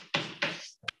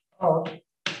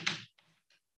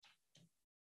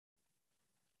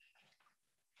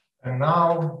 And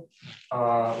now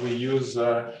we use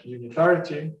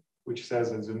unitarity, which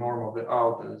says that the norm of the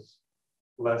out is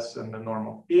less than the norm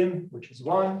of in, which is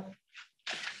 1.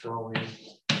 So we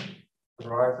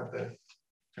arrive at the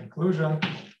conclusion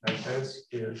that this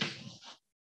is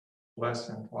less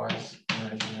than twice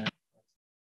imaginary.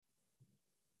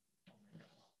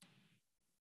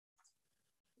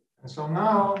 so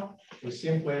now we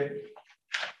simply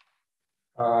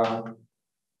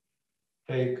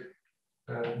take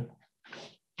the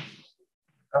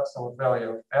absolute value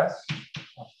of S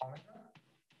of omega.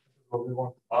 This is what we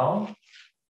want to bound.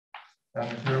 And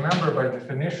if you remember by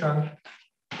definition,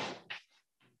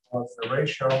 what's the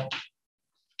ratio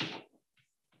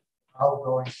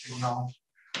outgoing signal,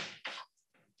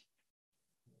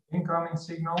 incoming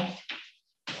signal.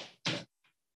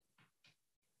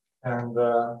 And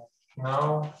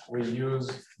now we use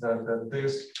that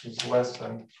this is less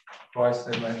than twice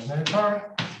the imaginary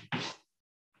part. So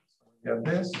we get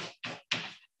this.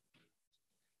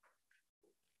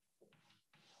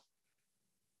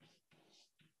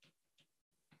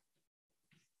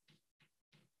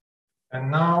 And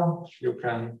now you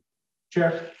can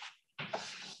check,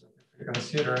 you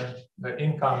consider the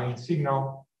incoming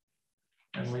signal,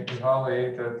 and we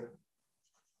evaluate it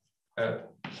at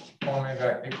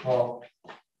omega equals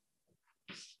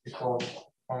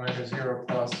omega 0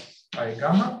 plus I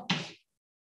gamma.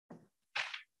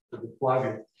 So we plug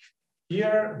it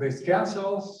here, this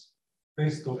cancels,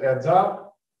 these two adds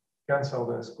up, cancel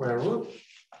the square root,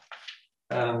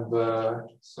 and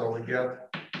so we get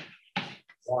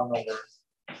 1 over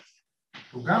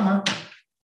 2 gamma,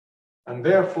 and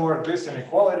therefore this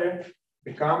inequality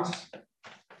becomes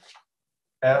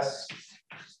S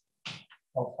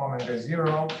of omega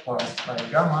 0 plus I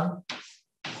gamma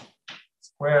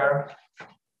square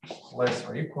less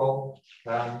or equal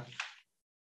than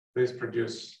this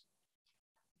produce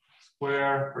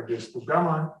square produce 2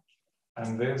 gamma,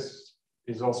 and this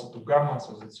is also 2 gamma,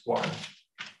 so it's 1.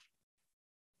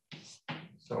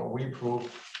 So we prove.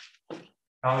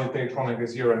 Now you take omega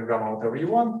 0 and gamma whatever you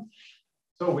want.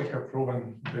 So we have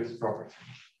proven this property.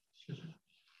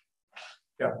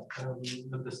 Yeah.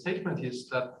 The statement is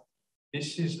that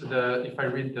this is the, if I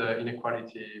read the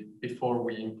inequality before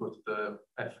we input the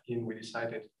F in, we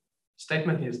decided,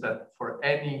 statement is that for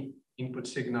any input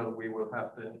signal, we will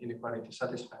have the inequality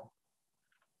satisfied.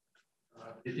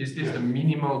 Is this the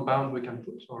minimal bound we can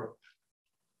put, or?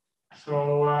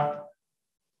 So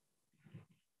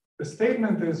the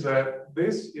statement is that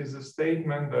this is a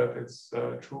statement that it's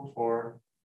true for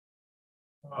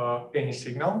any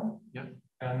signal. Yeah.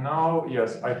 And now,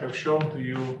 yes, I have shown to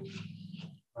you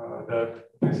that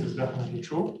this is definitely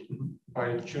true.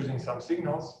 By choosing some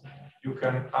signals, you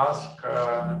can ask,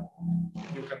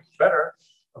 you can do better.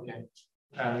 Okay.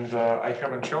 And I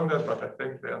haven't shown that, but I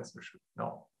think the answer should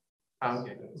no.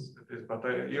 Okay. It is, but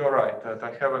you're right that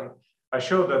I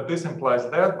showed that this implies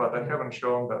that, but I haven't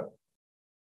shown that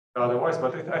otherwise,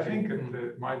 but I think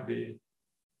it might be.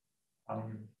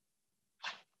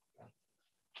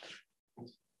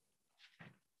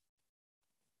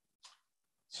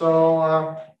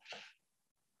 So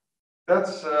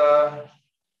that's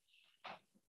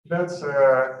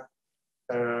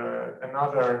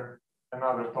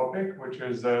another topic, which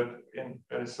is that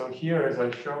so here, as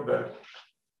I showed that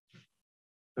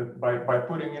by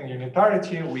putting in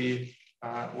unitarity, we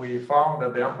found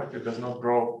that the amplitude does not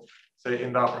grow, say,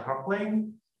 in the upper half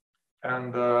plane.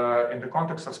 And in the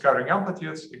context of scattering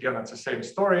amplitudes, again, it's the same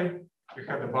story. You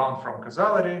have the bound from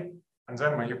causality, and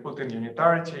then when you put in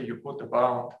unitarity, you put the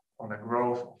bound on the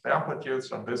growth of the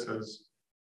amplitudes, and this is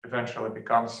eventually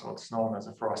becomes what's known as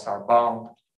a Froissart bound.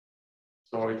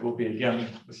 So it will be again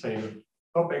the same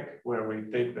topic where we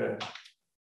take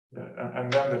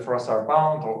and then the Froissart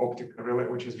bound, or optical,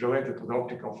 which is related to the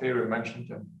optical theory mentioned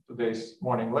in today's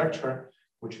morning lecture,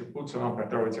 which puts an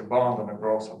non-perturbative bound on the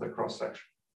growth of the cross section.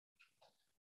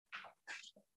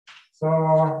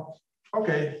 So,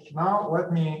 okay, now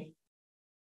let me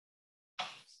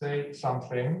say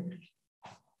something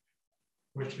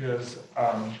which is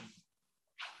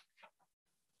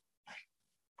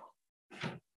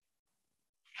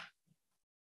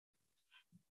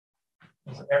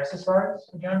as an exercise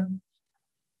again.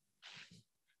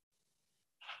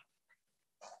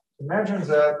 Imagine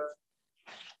that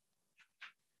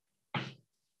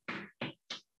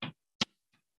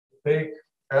take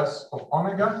S of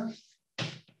omega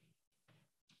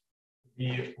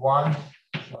be 1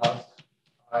 plus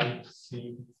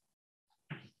IC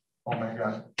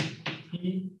omega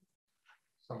T,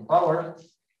 some power,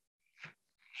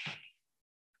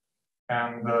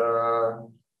 and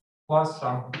plus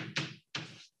some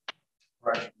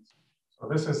fractions. So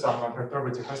this is some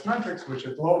non-perturbative S-matrix, which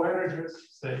at low energies,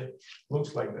 say,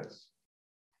 looks like this.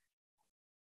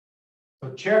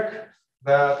 So check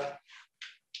that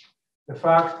the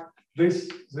fact this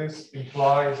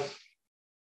implies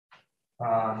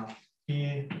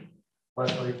T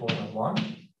less or equal than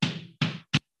 1.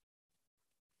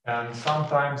 And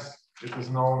sometimes it is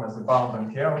known as the bound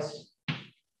on chaos.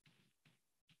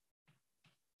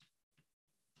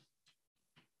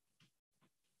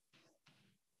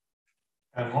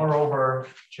 And moreover,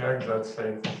 check that,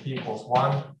 say, for p equals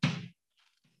 1,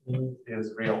 E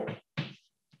is real.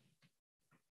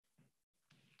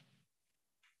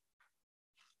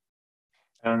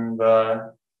 And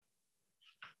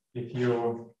if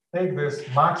you take this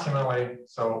maximally,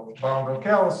 so bound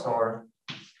locales, or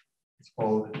it's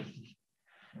called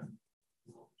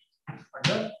like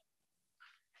that.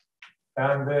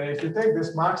 And if you take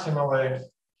this maximally,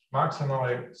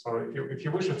 so if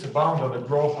you wish it's a bound on the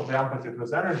growth of the amplitude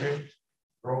with energy,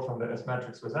 growth on the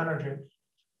S-matrix with energy.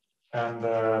 And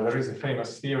there is a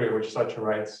famous theory which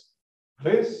saturates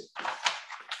this.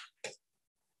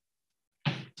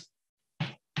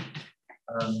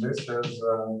 And this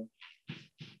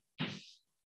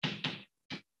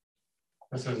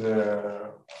is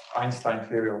a Einstein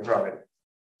theory of gravity.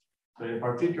 So in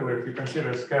particular, if you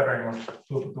consider scattering of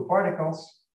two particles,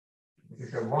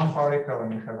 if you have one particle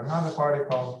and you have another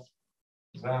particle,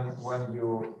 then when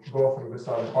you go through these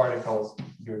other particles,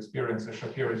 you experience a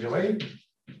Shapiro delay.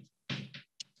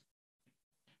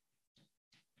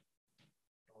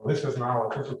 This is now a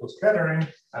 2-to-2 scattering,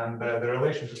 and the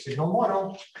relation to signal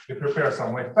model, you prepare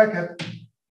some wave packet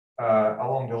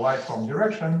along the light form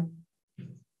direction,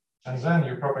 and then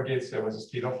you propagate with the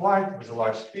speed of light, with a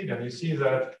large speed, and you see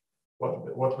that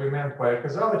what we meant by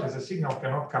causality is the signal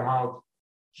cannot come out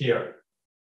here.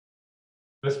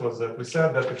 This was that we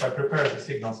said that if I prepare the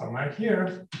signal somewhere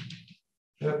here,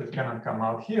 that it cannot come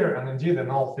out here, and indeed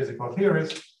in all physical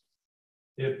theories,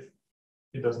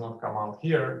 it does not come out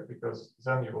here, because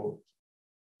then you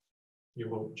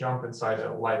will jump inside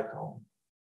a light cone.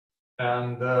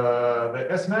 And the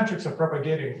S-matrix of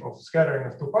propagating of scattering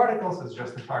of two particles is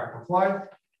just a fact of light.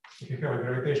 If you have a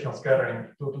gravitational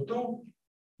scattering 2-to-2,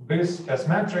 this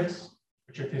S-matrix,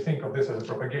 which if you think of this as a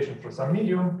propagation through some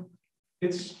medium,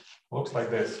 it looks like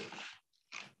this.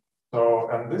 So,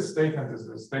 and this statement is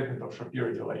the statement of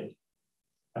Shapiro delay.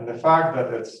 And the fact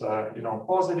that it's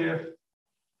positive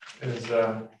is,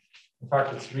 in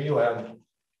fact, it's real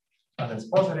and it's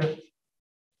positive.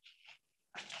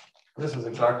 This is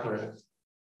exactly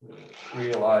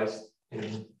realized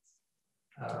in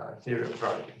theory of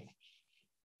gravity.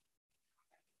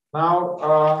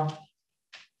 Now,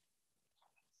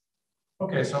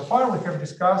 okay, so far we have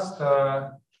discussed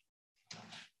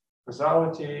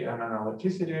causality and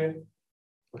analyticity.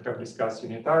 We have discussed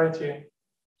unitarity.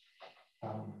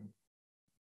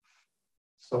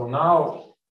 So now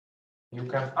you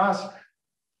can ask,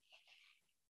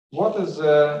 what is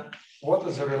the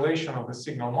relation of the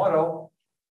signal model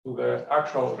to the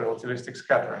actual relativistic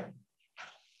scattering?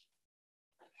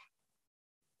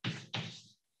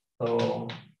 So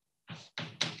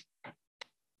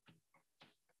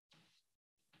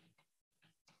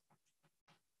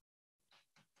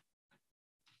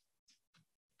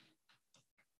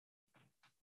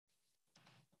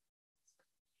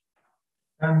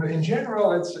and in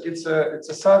general, it's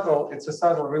a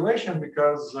subtle relation,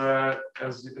 because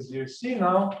as you see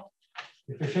now,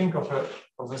 if you think of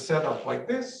a setup like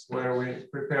this, where we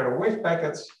prepare wave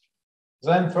packets,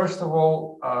 then first of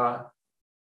all,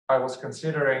 I was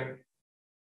considering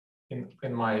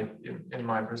in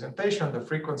my presentation the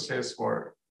frequencies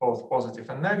were both positive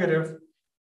and negative,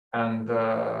 and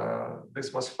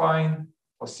this was fine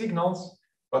for signals,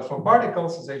 but for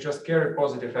particles they just carry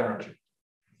positive energy.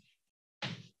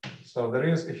 So there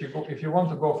is, if you want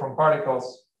to go from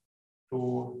particles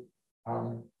to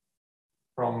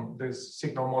from this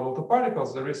signal model to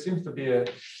particles, seems to be a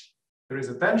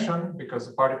tension, because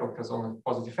the particle has only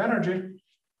positive energy.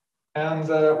 And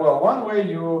well, one way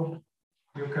you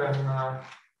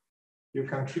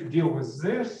can deal with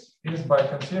this is by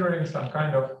considering some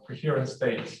kind of coherent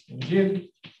states. Indeed,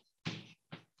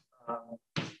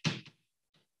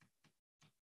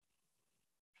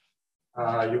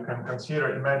 you can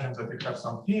imagine that you have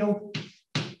some field.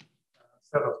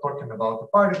 Instead of talking about the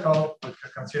particle, we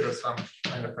can consider some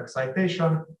kind of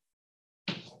excitation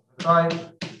of the type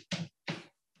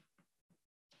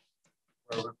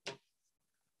where we put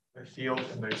the field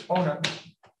in the exponent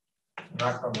and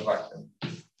act on the vacuum.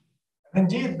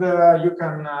 And indeed, you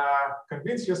can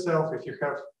convince yourself,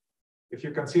 if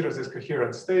you consider these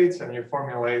coherent states and you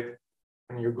formulate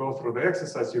and you go through the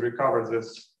exercise, you recover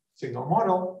this signal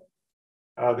model.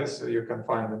 This you can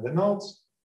find in the notes.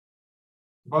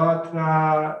 But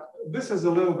this is a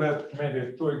little bit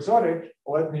maybe too exotic.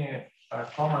 Let me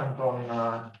comment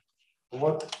on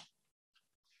what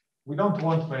we don't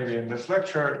want maybe in these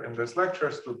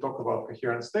lectures to talk about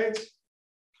coherent states.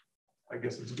 I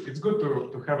guess it's good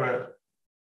to have a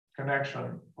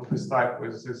connection of this type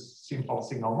with this simple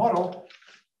signal model.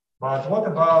 But what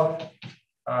about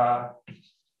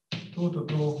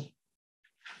 2-to-2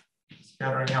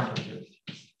 scattering amplitude.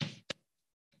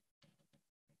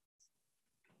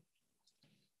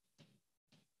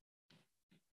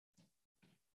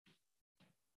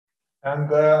 And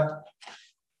then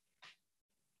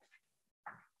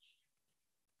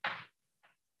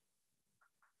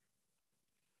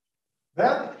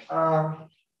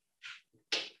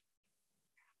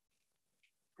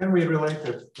can we relate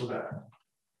it to that?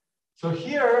 So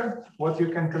here, what you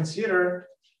can consider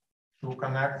to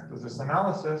connect to this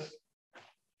analysis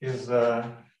is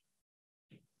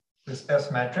this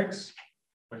S-matrix,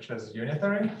 which is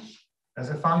unitary, as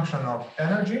a function of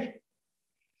energy.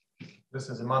 This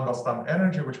is a Mandelstam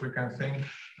energy, which we can think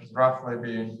as roughly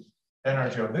being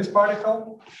energy of this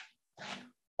particle,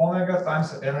 omega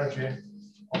times the energy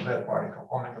of that particle,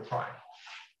 omega prime.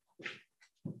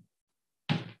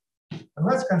 And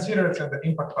let's consider it in the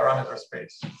impact parameter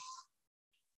space.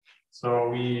 So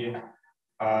we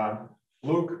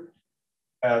look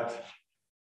at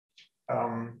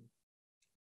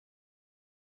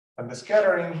the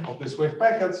scattering of these wave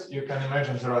packets. You can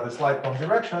imagine there are the slight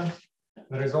directions.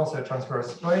 There is also a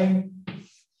transverse plane,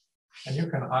 and you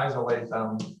can isolate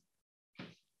them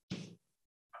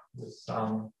with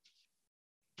some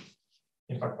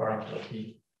impact parameter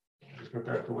p with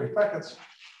regard to wave packets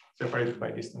separated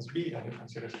by distance b, and you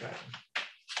consider scattering.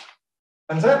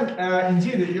 And then,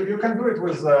 indeed, you can do it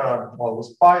with well,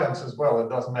 with pions as well. It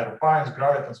doesn't matter, pions,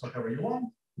 gravitons, whatever you want.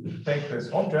 Take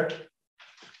this object.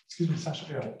 Excuse me,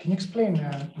 Sasha, can you explain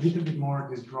a little bit more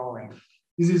this drawing?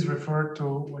 This is referred to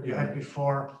what you had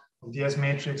before of the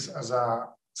S-matrix as a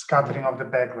scattering of the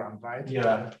background, right?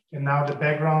 Yeah. And now the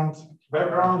background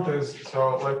is,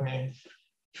 so let me,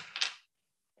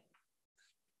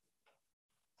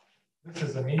 this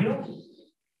is the medium.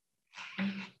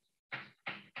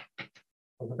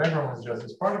 So the background is just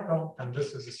this particle, and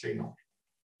this is the signal.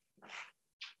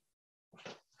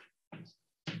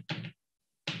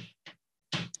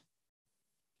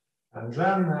 And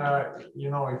then, you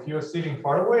know, if you're sitting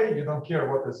far away, you don't care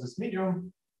what is this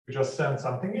medium. You just send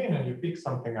something in and you pick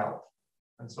something out.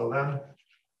 And so then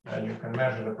you can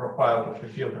measure the profile of the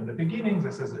field in the beginning.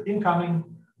 This is the incoming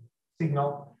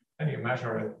signal, and you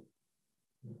measure it.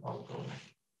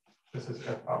 This is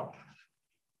F out.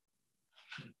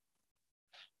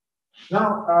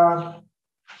 Now,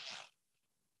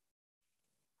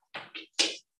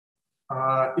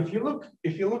 if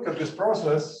you look at this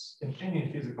process in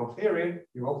any physical theory,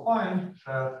 you will find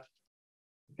that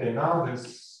okay, now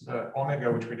this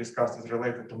omega, which we discussed, is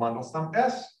related to Mandelstam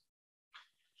S.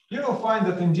 You will find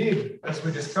that indeed, as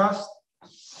we discussed,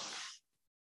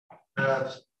 that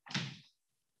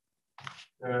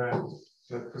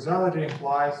the causality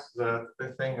implies that the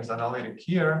thing is analytic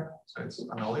here, so it's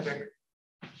analytic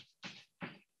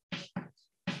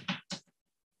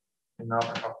in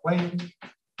upper half plane.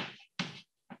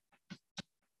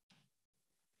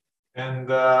 And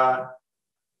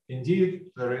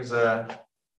indeed, there is a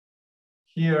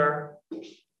here,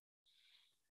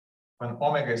 when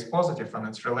omega is positive and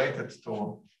it's related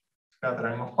to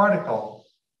scattering of particle,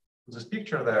 this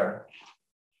picture there,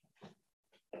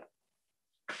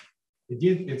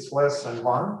 indeed, it's less than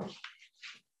 1.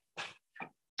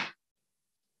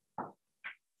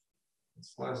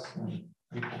 It's less than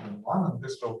equal than 1, and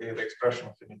this will be the expression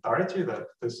of unitarity, that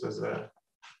this is a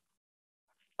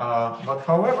but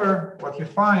however, what you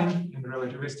find in the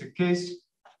relativistic case,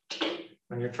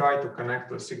 when you try to connect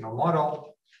to a signal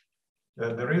model,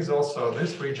 that there is also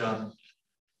this region,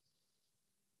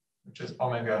 which is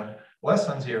omega less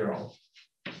than 0.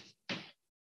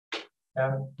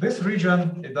 And this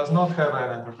region, it does not have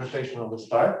an interpretation of this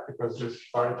type because this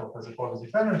particle has a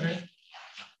positive energy.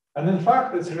 And in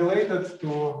fact, it's related to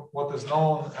what is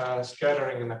known as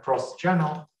scattering in a cross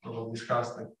channel. We will discuss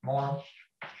that more.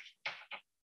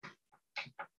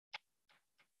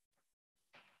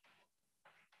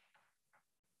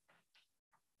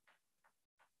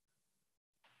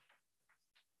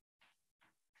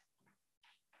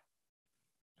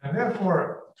 And therefore,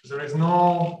 there is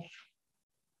no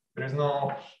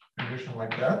condition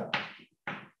like that.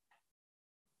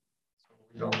 So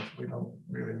we don't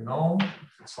really know if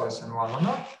it's less than 1 or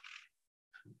not.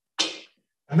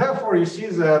 And therefore, you see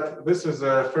that this is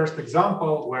a first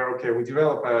example where okay, we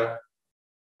develop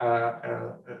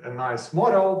a nice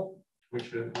model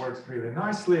which works really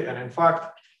nicely, and in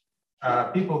fact,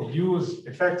 people use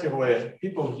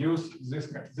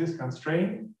this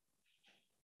constraint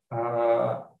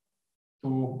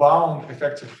to bound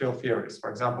effective field theories. For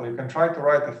example, you can try to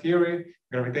write a theory,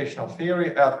 gravitational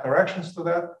theory, add corrections to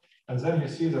that, and then you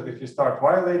see that if you start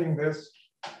violating this,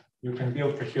 you can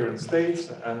build coherent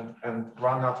states and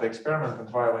run up the experiment and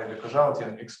violate the causality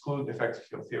and exclude effective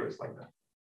field theories like that.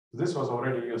 This was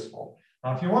already useful.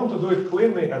 Now, if you want to do it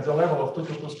cleanly at the level of 2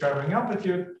 to 2 scattering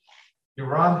amplitude, you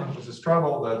run into this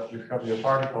trouble that you have your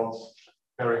particles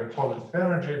carrying positive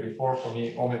energy. Before, for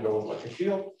me, omega was like a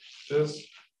field.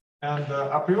 And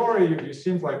a priori, you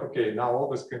seem like, okay, now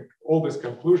all these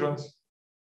conclusions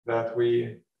that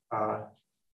we had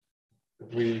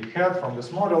from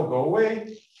this model go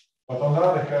away. But on the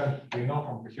other hand, we know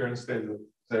from coherent state that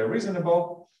they're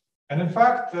reasonable. And in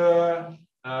fact,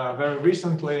 very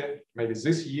recently, maybe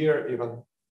this year, even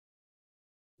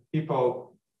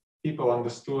people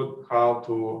understood how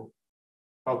to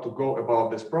go about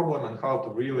this problem and how to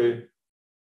really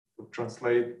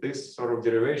translate these sort of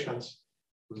derivations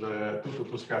to the 2 to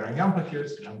 2 scattering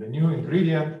amplitudes. And the new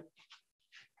ingredient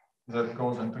that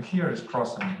goes into here is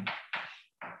crossing.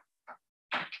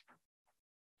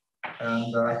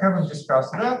 And I haven't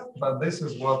discussed that, but this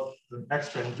is what the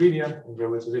extra ingredient in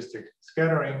relativistic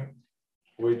scattering,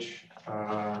 which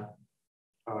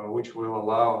will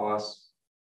allow us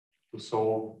to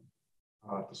solve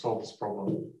this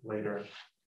problem later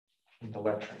in the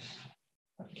lectures.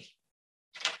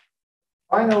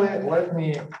 Finally, let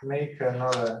me make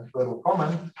another little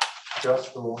comment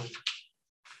just to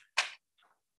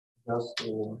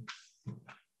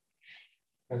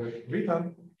have it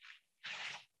written.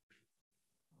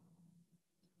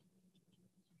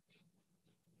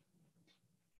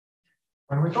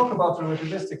 When we talk about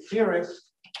relativistic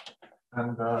theories,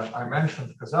 and I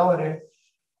mentioned causality,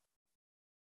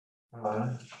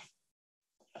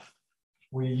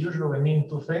 we usually mean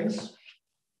two things.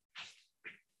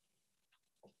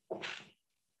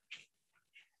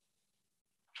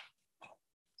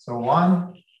 So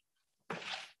one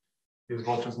is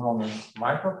what is known as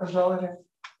microcausality.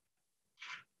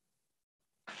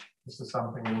 This is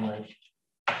something you might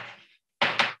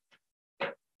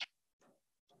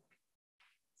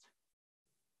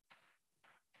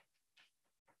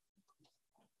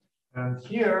and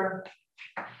here,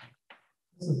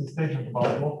 this is a statement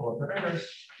about local operators.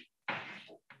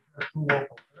 Two local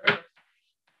operators.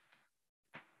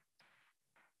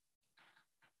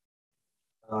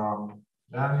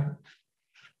 Then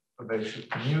so they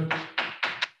should commute.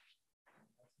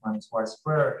 Minus y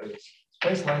squared is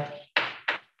spacelike.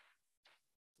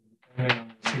 Depending on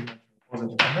the signal,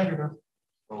 positive and negative.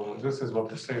 So this is what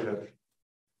to say that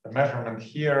the measurement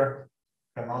here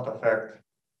cannot affect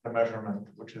the measurement,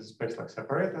 which is spacelike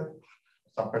separated.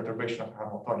 Some perturbation of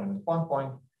Hamiltonian at one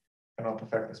point cannot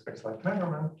affect the spacelike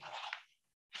measurement.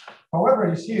 However,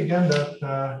 you see again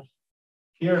that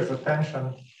here is the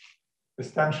tension.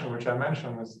 This tension, which I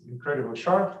mentioned, is incredibly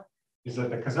sharp. Is that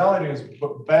the causality is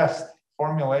best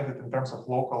formulated in terms of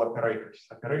local operators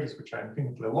which are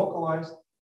infinitely localized,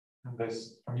 and they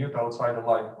commute outside the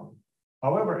light cone.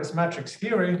 However, S-matrix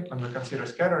theory, when we consider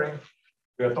scattering,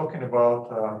 we are talking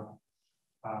about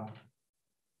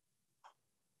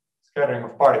scattering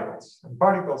of particles. And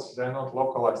particles, they're not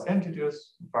localized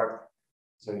entities. In fact,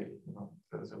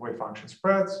 the wave function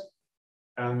spreads.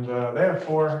 And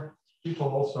therefore, people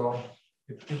also,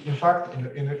 in fact,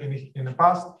 in the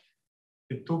past,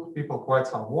 it took people quite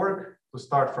some work to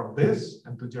start from this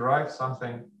and to derive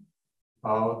something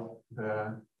about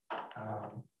the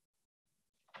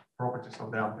properties of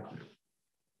the amplitude.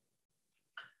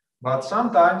 But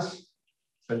sometimes,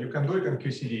 so you can do it in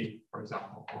QCD, for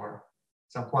example, or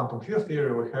some quantum field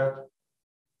theory, we have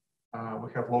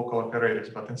local operators.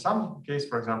 But in some case,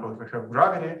 for example, if we have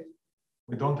gravity,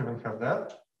 we don't even have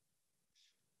that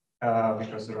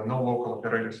because there are no local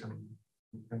operators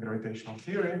in gravitational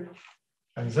theory.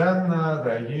 And then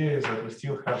the idea is that we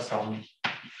still have some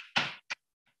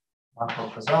macro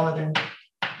causality,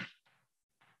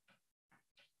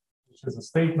 which is a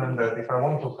statement that if I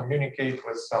want to communicate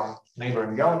with some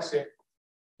neighboring galaxy,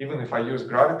 even if I use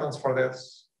gravitons for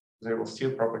this, they will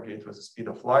still propagate with the speed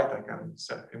of light. I can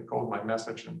encode my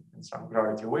message in some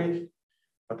gravity wave,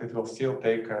 but it will still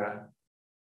take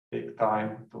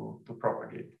time to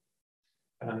propagate.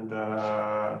 And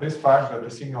this fact that the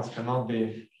signals can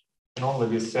only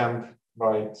be sent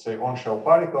by, say, on-shell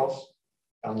particles,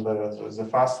 and the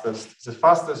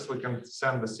fastest we can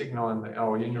send the signal in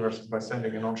our universe is by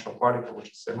sending an on-shell particle,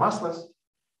 which is, say, massless.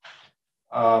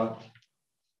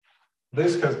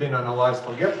 This has been analyzed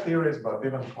for gap theories, but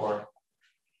even for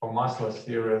massless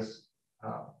theories,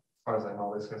 as far as I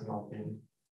know, this has not been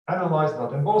analyzed.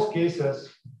 But in both cases,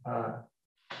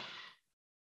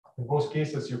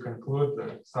 you conclude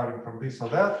that starting from this or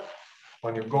that,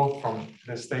 when you go from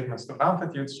the statements to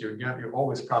amplitudes, you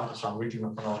always come to some region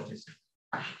of analysis.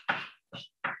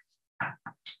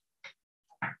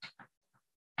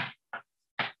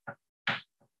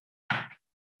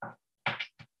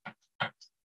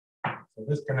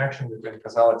 this connection between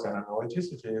causality and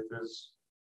analyticity,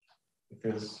 it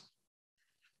is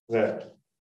there.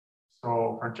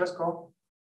 So Francesco,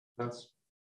 that's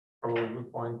probably a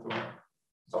good point to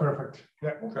stop. Perfect.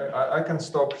 Yeah. Okay, I can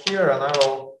stop here and I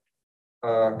will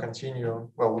continue.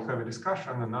 Well, we'll have a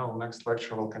discussion, and now next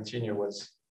lecture will continue with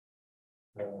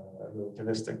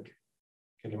relativistic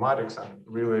kinematics and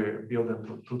really build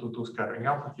into 2-to-2 scattering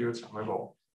amplitudes, and we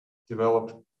will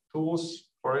develop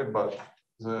tools for it. But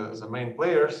the main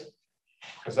players,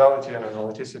 causality and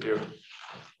analyticity,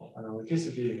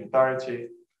 unitarity,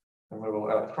 and we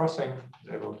will add crossing.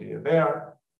 They will be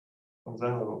there, and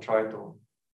then we will try to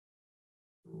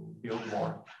build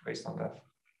more based on that.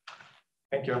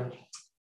 Thank you.